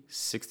guarantee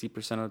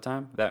 60% of the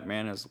time that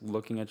man is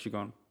looking at you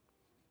going,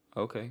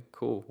 okay,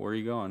 cool, where are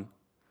you going?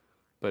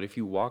 But if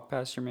you walk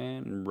past your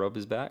man and rub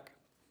his back,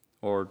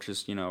 or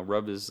just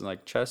rub his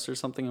like chest or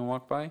something and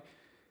walk by,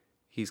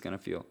 he's gonna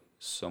feel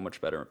so much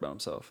better about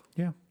himself.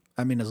 Yeah.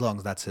 I mean, as long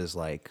as that's his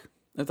like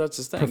If that's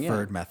his thing,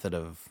 preferred method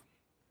of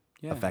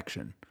yeah.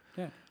 affection.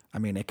 Yeah. I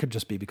mean, it could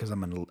just be because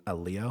I'm a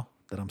Leo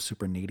that I'm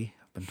super needy.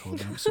 I've been told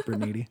that I'm super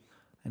needy.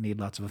 I need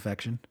lots of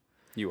affection.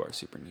 You are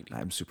super needy.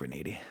 I'm super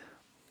needy.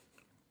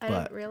 I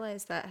But- didn't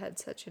realize that had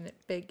such a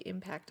big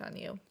impact on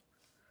you.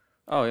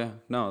 Oh yeah,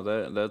 no,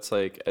 that's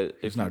like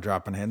He's not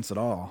dropping hints at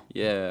all.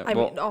 yeah. I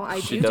well, mean, I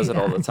she do does do it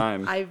all that. the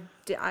time.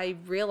 I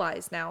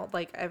realize now,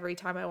 like every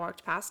time I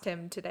walked past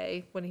him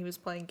today when he was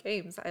playing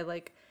games, I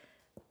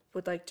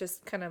would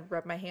just kind of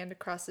rub my hand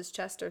across his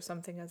chest or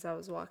something as I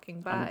was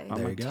walking by. I'm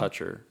There a you go.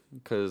 toucher,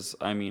 because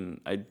I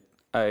mean,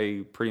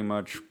 I pretty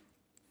much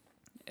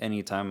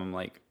anytime I'm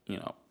like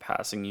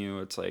passing you,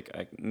 it's like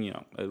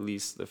at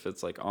least if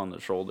it's like on the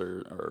shoulder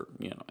or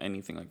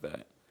anything like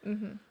that.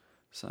 Mm-hmm.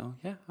 So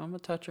yeah, I'm a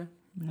toucher.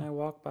 I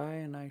walk by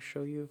and I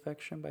show you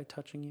affection by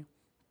touching you.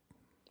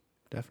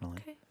 Definitely.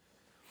 Okay.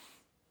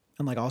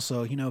 And like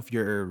also, if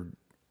you're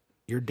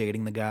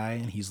dating the guy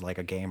and he's like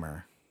a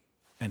gamer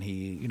and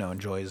he,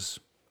 enjoys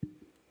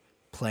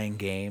playing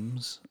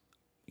games,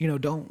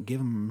 don't give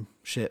him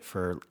shit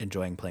for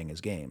enjoying playing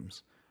his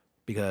games,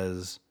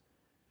 because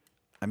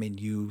I mean,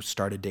 you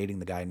started dating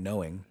the guy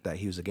knowing that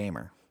he was a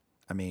gamer.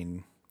 I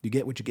mean, you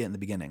get what you get in the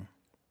beginning.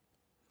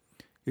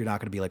 You're not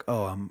going to be like,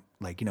 oh, I'm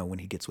like, when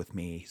he gets with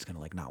me, he's going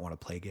to like not want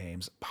to play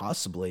games.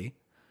 Possibly.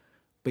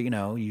 But,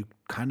 you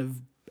kind of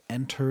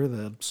enter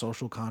the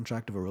social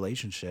contract of a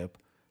relationship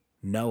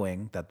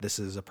knowing that this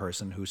is a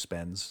person who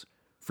spends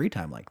free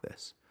time like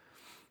this.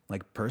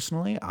 Like,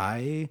 personally,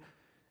 I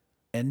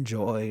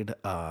enjoyed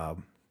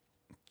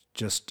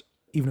just,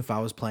 even if I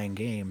was playing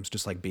games,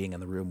 just like being in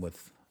the room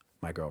with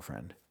my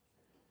girlfriend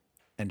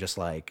and just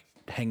like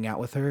hanging out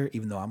with her,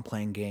 even though I'm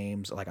playing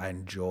games. Like, I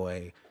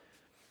enjoy,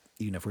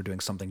 even if we're doing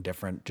something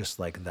different, just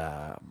like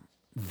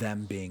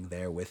them being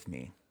there with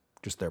me,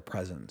 just their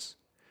presence.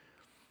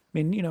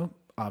 I mean,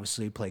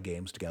 obviously play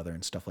games together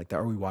and stuff like that,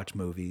 or we watch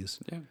movies.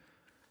 Yeah.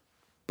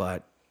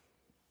 But,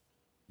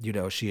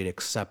 she had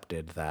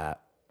accepted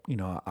that,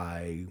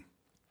 I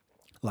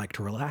like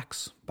to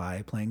relax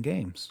by playing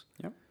games,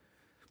 Yep.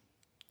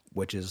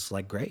 which is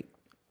like great.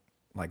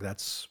 Like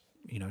that's,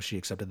 she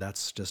accepted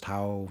that's just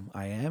how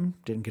I am,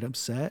 didn't get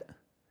upset.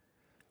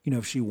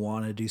 If she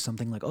wanted to do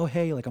something like, oh,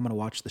 hey, like I'm going to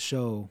watch the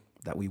show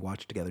that we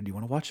watched together. Do you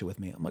want to watch it with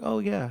me? I'm like, oh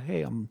yeah.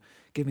 Hey,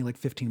 give me like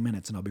 15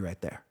 minutes and I'll be right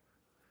there.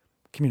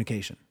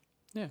 Communication.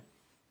 Yeah.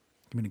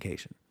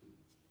 Communication.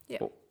 Yeah.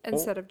 Oh,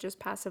 Instead of just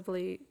passive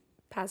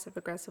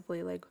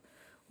aggressively like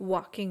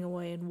walking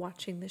away and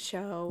watching the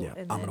show. Yeah,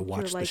 And I'm then gonna watch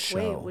you're the like, show.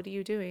 wait, what are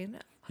you doing?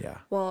 Yeah,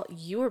 Well,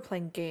 you were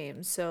playing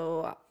games,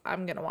 so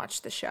I'm going to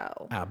watch the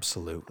show.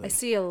 absolutely. I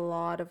see a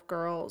lot of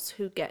girls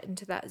who get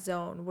into that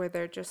zone where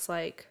they're just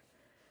like,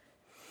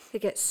 they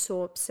get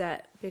so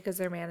upset because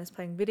their man is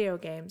playing video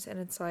games, and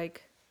it's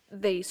like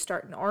they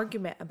start an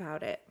argument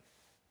about it.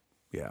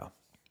 Yeah.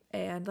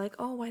 And like,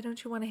 oh, why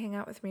don't you want to hang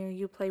out with me, or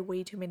you play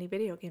way too many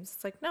video games?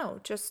 It's like, no,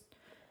 just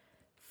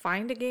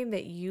find a game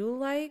that you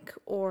like,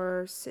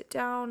 or sit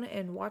down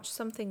and watch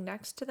something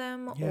next to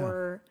them, Yeah.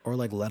 or Or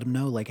let them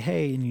know,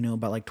 hey,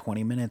 about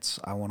 20 minutes,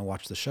 I want to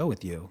watch the show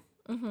with you.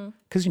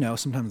 Because,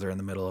 sometimes they're in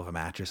the middle of a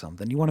match or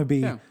something. You want to be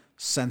Yeah.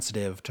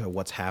 sensitive to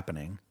what's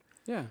happening.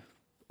 Yeah.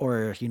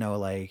 Or,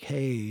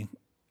 hey,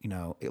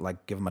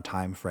 give them a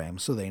time frame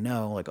so they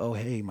know, oh,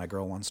 hey, my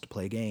girl wants to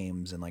play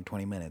games in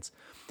 20 minutes.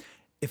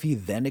 If he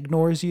then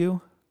ignores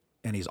you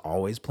and he's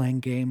always playing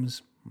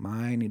games,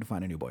 I need to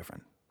find a new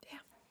boyfriend. yeah.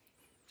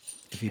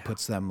 If he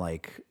puts them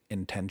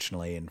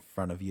intentionally in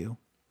front of you.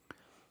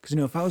 Because,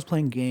 if I was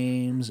playing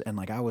games and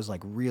I was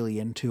really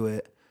into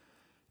it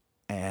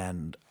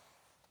and,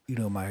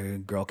 my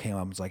girl came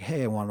up and was like,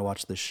 hey, I wanted to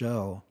watch this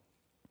show.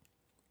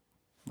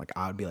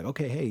 I would be like,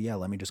 okay, hey, yeah,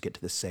 let me just get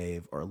to this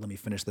save or let me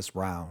finish this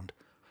round.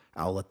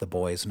 I'll let the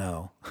boys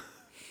know.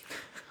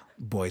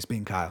 Boys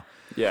being Kyle.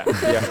 Yeah.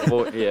 Yeah.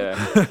 Well,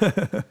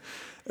 yeah.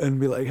 And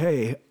be like,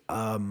 hey,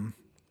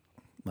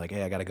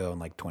 hey, I got to go in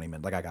 20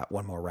 minutes. I got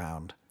one more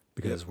round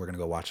because we're going to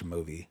go watch a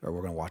movie or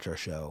we're going to watch our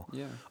show.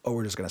 Yeah. Or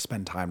we're just going to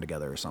spend time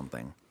together or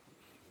something.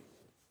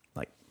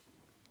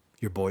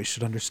 Your boys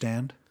should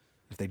understand.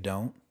 If they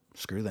don't,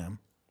 screw them.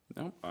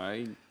 No,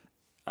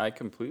 I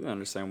completely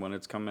understand when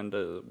it's coming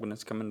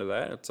to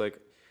that. It's like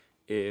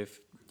if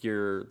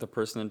you're the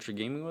person that you're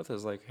gaming with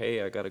is like,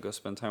 hey, I got to go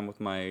spend time with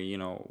my,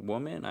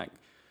 woman.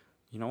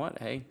 You know what?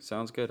 Hey,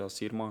 sounds good. I'll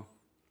see you tomorrow.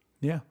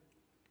 Yeah.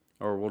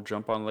 Or we'll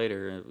jump on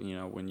later,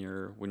 when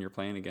you're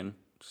playing again.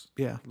 Just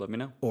Yeah. let me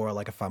know. Or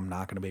if I'm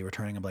not going to be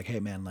returning, I'm like, hey,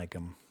 man, I'm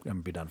going to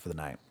be done for the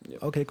night.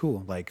 Yep. Okay,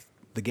 cool.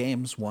 The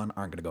games, one,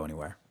 aren't going to go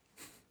anywhere.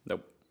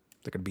 Nope.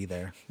 They're going to be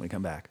there when we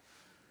come back.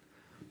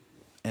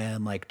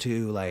 And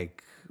two,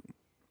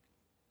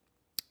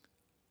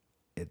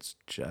 it's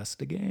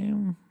just a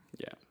game.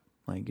 Yeah.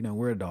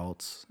 We're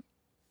adults.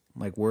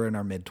 We're in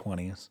our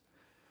mid-20s.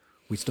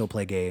 We still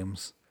play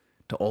games.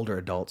 To older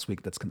adults,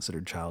 that's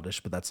considered childish,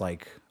 but that's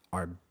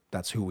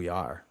that's who we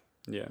are.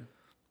 Yeah.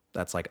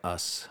 That's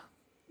us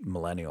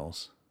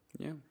millennials.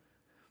 Yeah.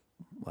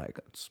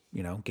 It's,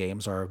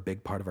 games are a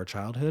big part of our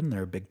childhood and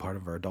they're a big part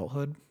of our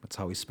adulthood. That's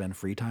how we spend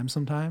free time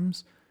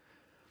sometimes.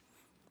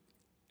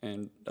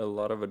 And a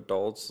lot of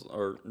adults,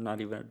 or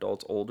not even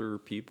adults, older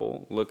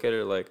people, look at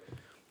it like,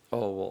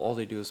 oh, well, all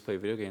they do is play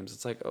video games.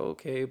 It's like,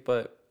 okay,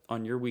 but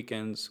on your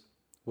weekends,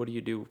 what do you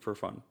do for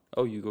fun?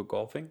 Oh, you go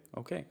golfing?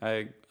 Okay,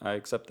 I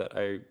accept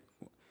that.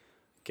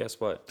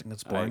 Guess what? I think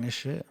it's boring as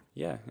shit.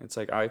 Yeah, it's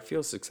like I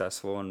feel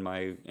successful in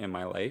my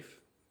life.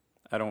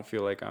 I don't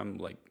feel like I'm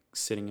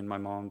sitting in my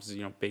mom's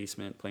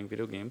basement playing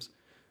video games.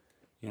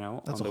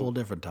 That's a whole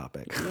different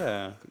topic.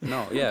 Yeah,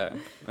 no, yeah,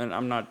 and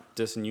I'm not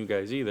dissing you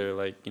guys either.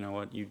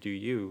 What you do,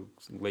 you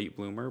late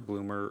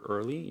bloomer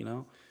early,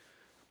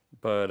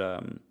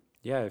 But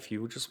yeah, if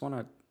you just want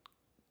to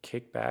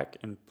kick back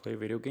and play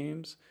video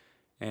games,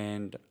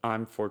 and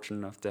I'm fortunate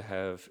enough to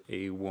have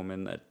a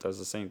woman that does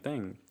the same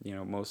thing.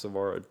 Most of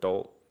our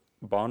adult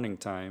bonding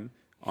time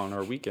on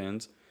our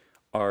weekends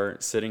are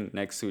sitting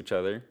next to each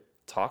other,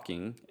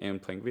 talking and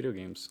playing video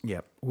games.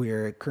 Yep.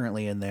 We're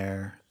currently in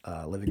their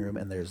living room,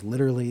 and there's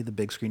literally the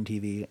big screen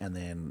TV, and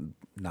then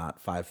not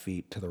 5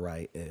 feet to the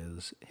right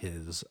is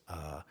his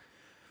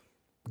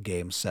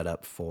game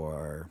setup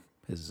for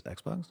his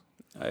Xbox.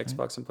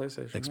 Xbox and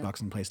PlayStation.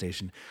 Xbox and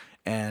PlayStation.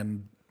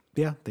 And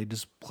yeah, they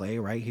just play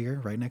right here,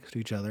 right next to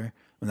each other.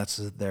 And that's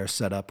their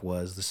setup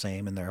was the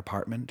same in their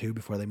apartment too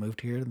before they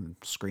moved here. And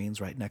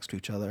screens right next to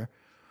each other.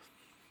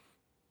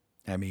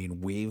 I mean,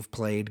 we've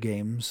played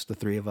games, the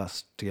three of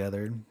us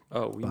together.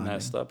 Oh, we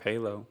messed up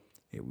Halo.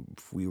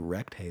 We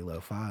wrecked Halo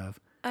 5.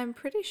 I'm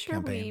pretty sure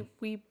Campaign.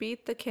 we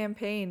beat the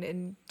campaign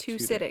in two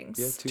sittings.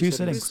 Yeah, Two It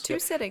sittings. was two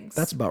sittings.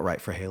 That's about right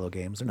for Halo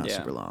games. They're not Yeah.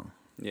 super long.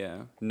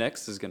 Yeah.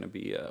 Next is going to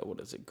be, what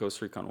is it? Ghost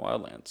Recon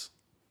Wildlands.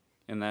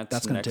 And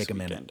that's gonna next take a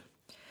weekend. minute.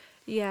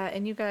 Yeah,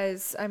 and you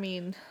guys, I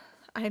mean,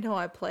 I know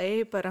I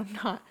play, but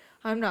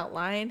I'm not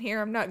lying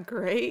here. I'm not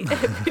great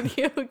at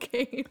video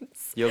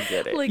games. You'll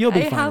get it. You'll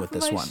be I fine have with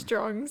this my one.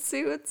 strong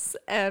suits,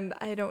 and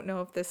I don't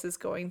know if this is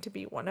going to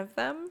be one of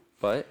them.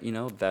 But,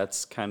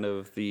 that's kind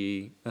of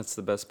that's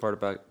the best part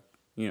about,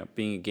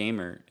 being a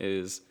gamer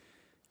is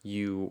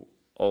you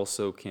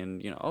also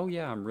can, oh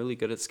yeah, I'm really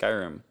good at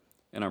Skyrim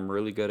and I'm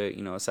really good at,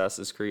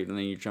 Assassin's Creed. And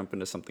then you jump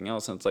into something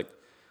else and it's like,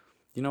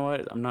 you know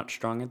what? I'm not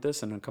strong at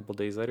this. And a couple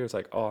days later, it's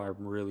like, oh,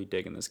 I'm really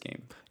digging this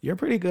game. You're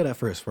pretty good at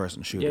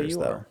first-person shooters, you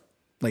though.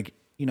 are.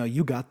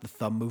 You got the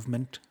thumb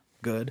movement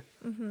good,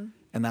 and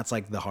that's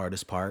the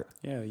hardest part.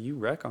 Yeah, you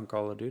wreck on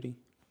Call of Duty.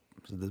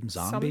 The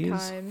zombies.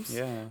 Sometimes.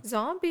 Yeah.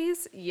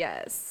 Zombies,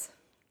 yes.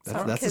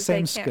 That's the 'Cause same they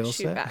can't skill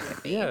shoot set. back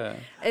at me. Yeah.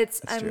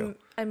 true.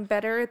 I'm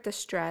better at the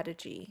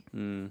strategy.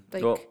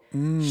 Well,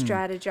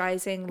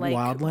 Strategizing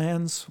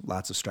Wildlands,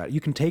 lots of strat.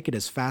 You can take it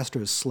as fast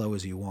or as slow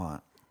as you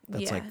want.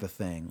 That's Yeah. the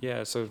thing.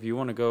 Yeah, so if you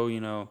want to go,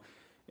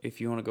 if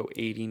you want to go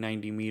 80,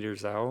 90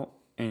 meters out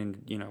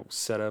and,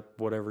 set up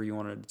whatever you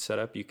want to set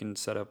up, you can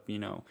set up,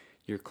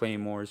 your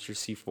claymores, your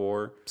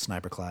C4,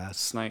 Sniper class.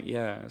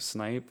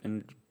 snipe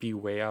and be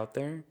way out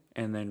there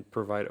and then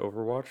provide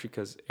Overwatch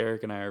because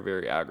Eric and I are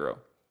very aggro.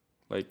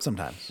 Like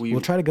Sometimes we-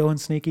 we'll try to go in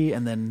sneaky,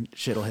 and then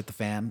shit'll hit the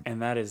fan.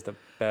 and that is the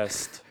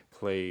best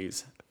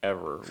plays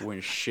ever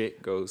when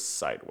shit goes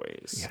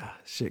sideways. Yeah,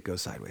 shit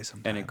goes sideways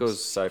sometimes. And it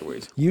goes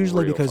sideways.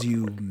 usually real because fucking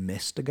you quick.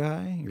 missed a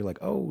guy. You're like,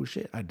 oh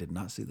shit, I did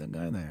not see that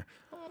guy there.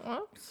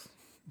 Whoops.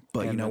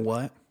 But you And know then-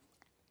 what?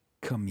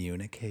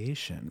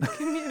 Communication.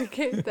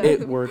 Communicate that.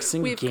 It works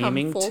in We've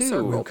gaming come full too.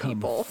 circle, We've Come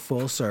people.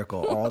 full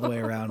circle all the way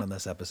around on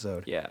this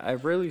episode. Yeah, I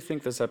really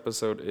think this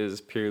episode is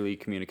purely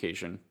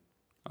communication.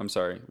 I'm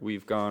sorry.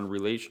 We've gone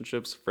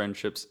relationships,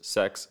 friendships,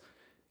 sex,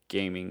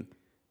 gaming.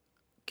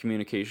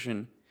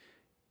 Communication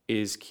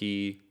is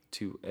key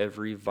to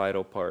every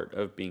vital part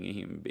of being a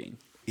human being.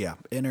 Yeah,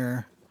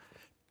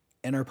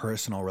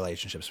 interpersonal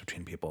relationships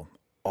between people,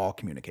 all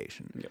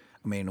communication. Yep.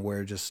 I mean,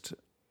 we're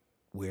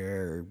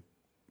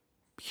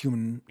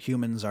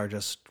humans are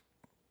just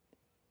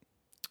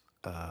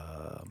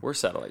We're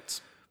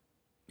satellites.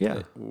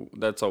 yeah,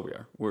 That's all we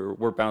are.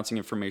 We're bouncing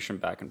information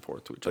back and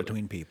forth to each other.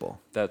 between people.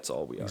 That's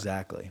all we are.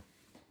 Exactly.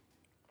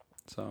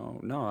 So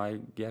no,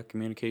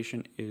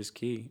 communication is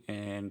key,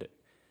 and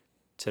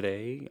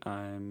today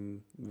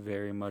I'm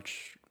very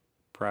much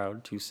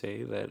proud to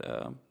say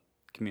that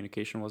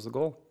communication was the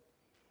goal.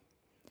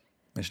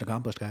 Mission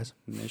accomplished, guys.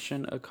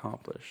 Mission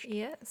accomplished.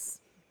 Yes.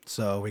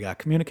 So we got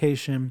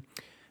communication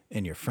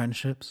in your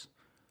friendships,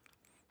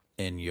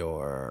 in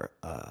your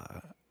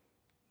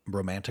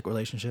romantic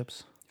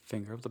relationships,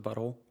 Finger of the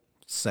butthole.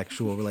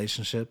 sexual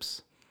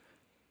relationships,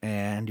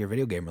 and your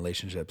video game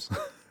relationships.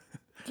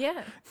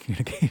 Yeah.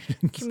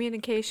 Communication.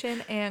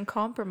 Communication and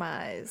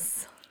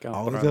compromise.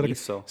 Always gotta,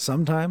 Compromiso.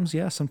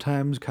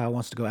 sometimes Kyle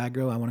wants to go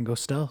aggro. I want to go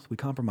stealth. We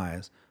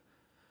compromise.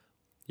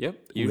 Yep.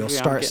 We'll Usually I'm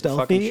start getting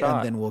fucking stealthy shot.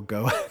 and then we'll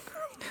go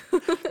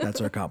aggro. That's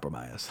our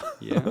compromise.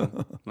 Yeah.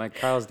 Like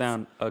Kyle's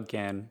down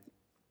again.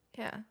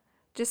 Yeah.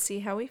 Just see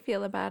how we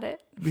feel about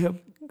it. Yep.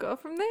 Go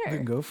from We there.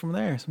 can go from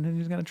there. Sometimes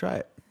you just gotta try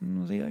it. And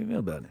we'll see how you feel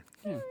about it.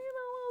 You know,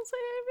 I'll say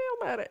how I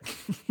feel about it.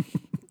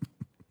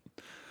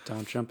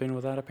 Don't jump in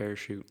without a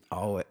parachute.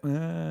 Oh,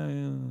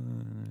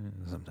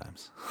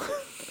 sometimes.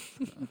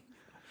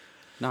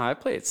 No, I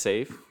play it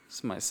safe. This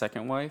is my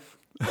second wife.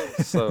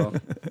 So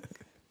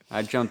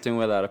I jumped in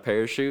without a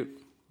parachute.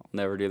 I'll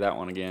never do that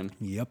one again.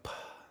 Yep.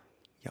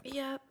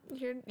 Yeah,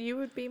 you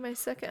would be my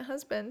second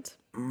husband.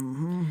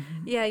 Mm-hmm.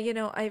 Yeah, you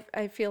know,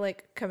 I feel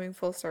like coming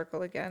full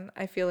circle again.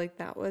 I feel like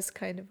that was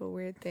kind of a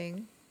weird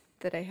thing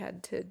that I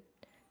have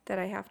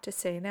to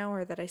say now,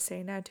 or that I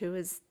say now too,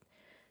 is,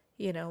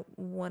 you know,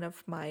 one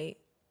of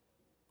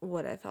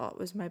what I thought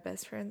was my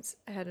best friends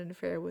had an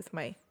affair with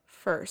my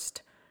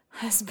first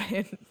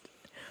husband.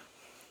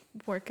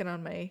 working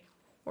on my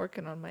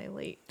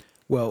late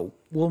Well,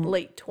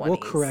 Late we'll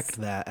 20s. correct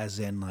that as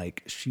in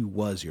like she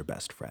was your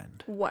best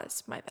friend,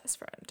 was my best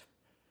friend.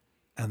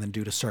 and then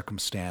due to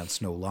circumstance,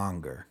 no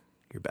longer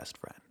your best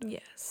friend.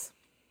 Yes.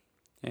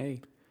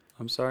 Hey,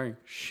 I'm sorry.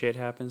 Shit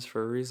happens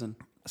for a reason.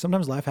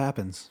 Sometimes life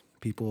happens.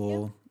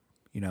 People,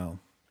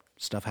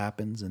 stuff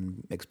happens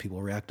and makes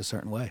people react a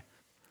certain way.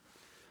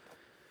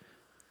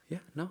 Yeah,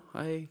 no,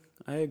 I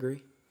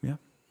agree. Yeah.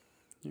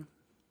 Yeah.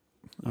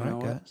 All You know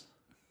right, what? guys.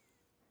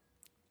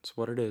 It's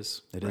what it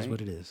is. It is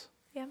what it is.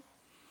 Yeah.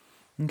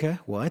 Okay.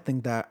 Well, I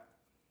think that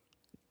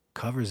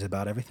covers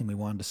about everything we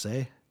wanted to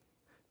say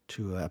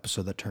to an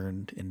episode that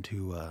turned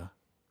into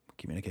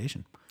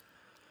communication.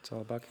 It's all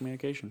about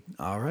communication.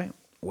 All right.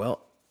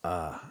 Well,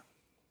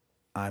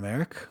 I'm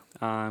Eric,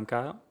 I'm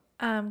Kyle.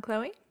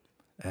 Chloe.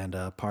 and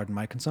pardon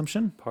my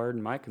consumption.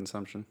 Pardon my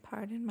consumption.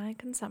 Pardon my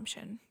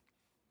consumption.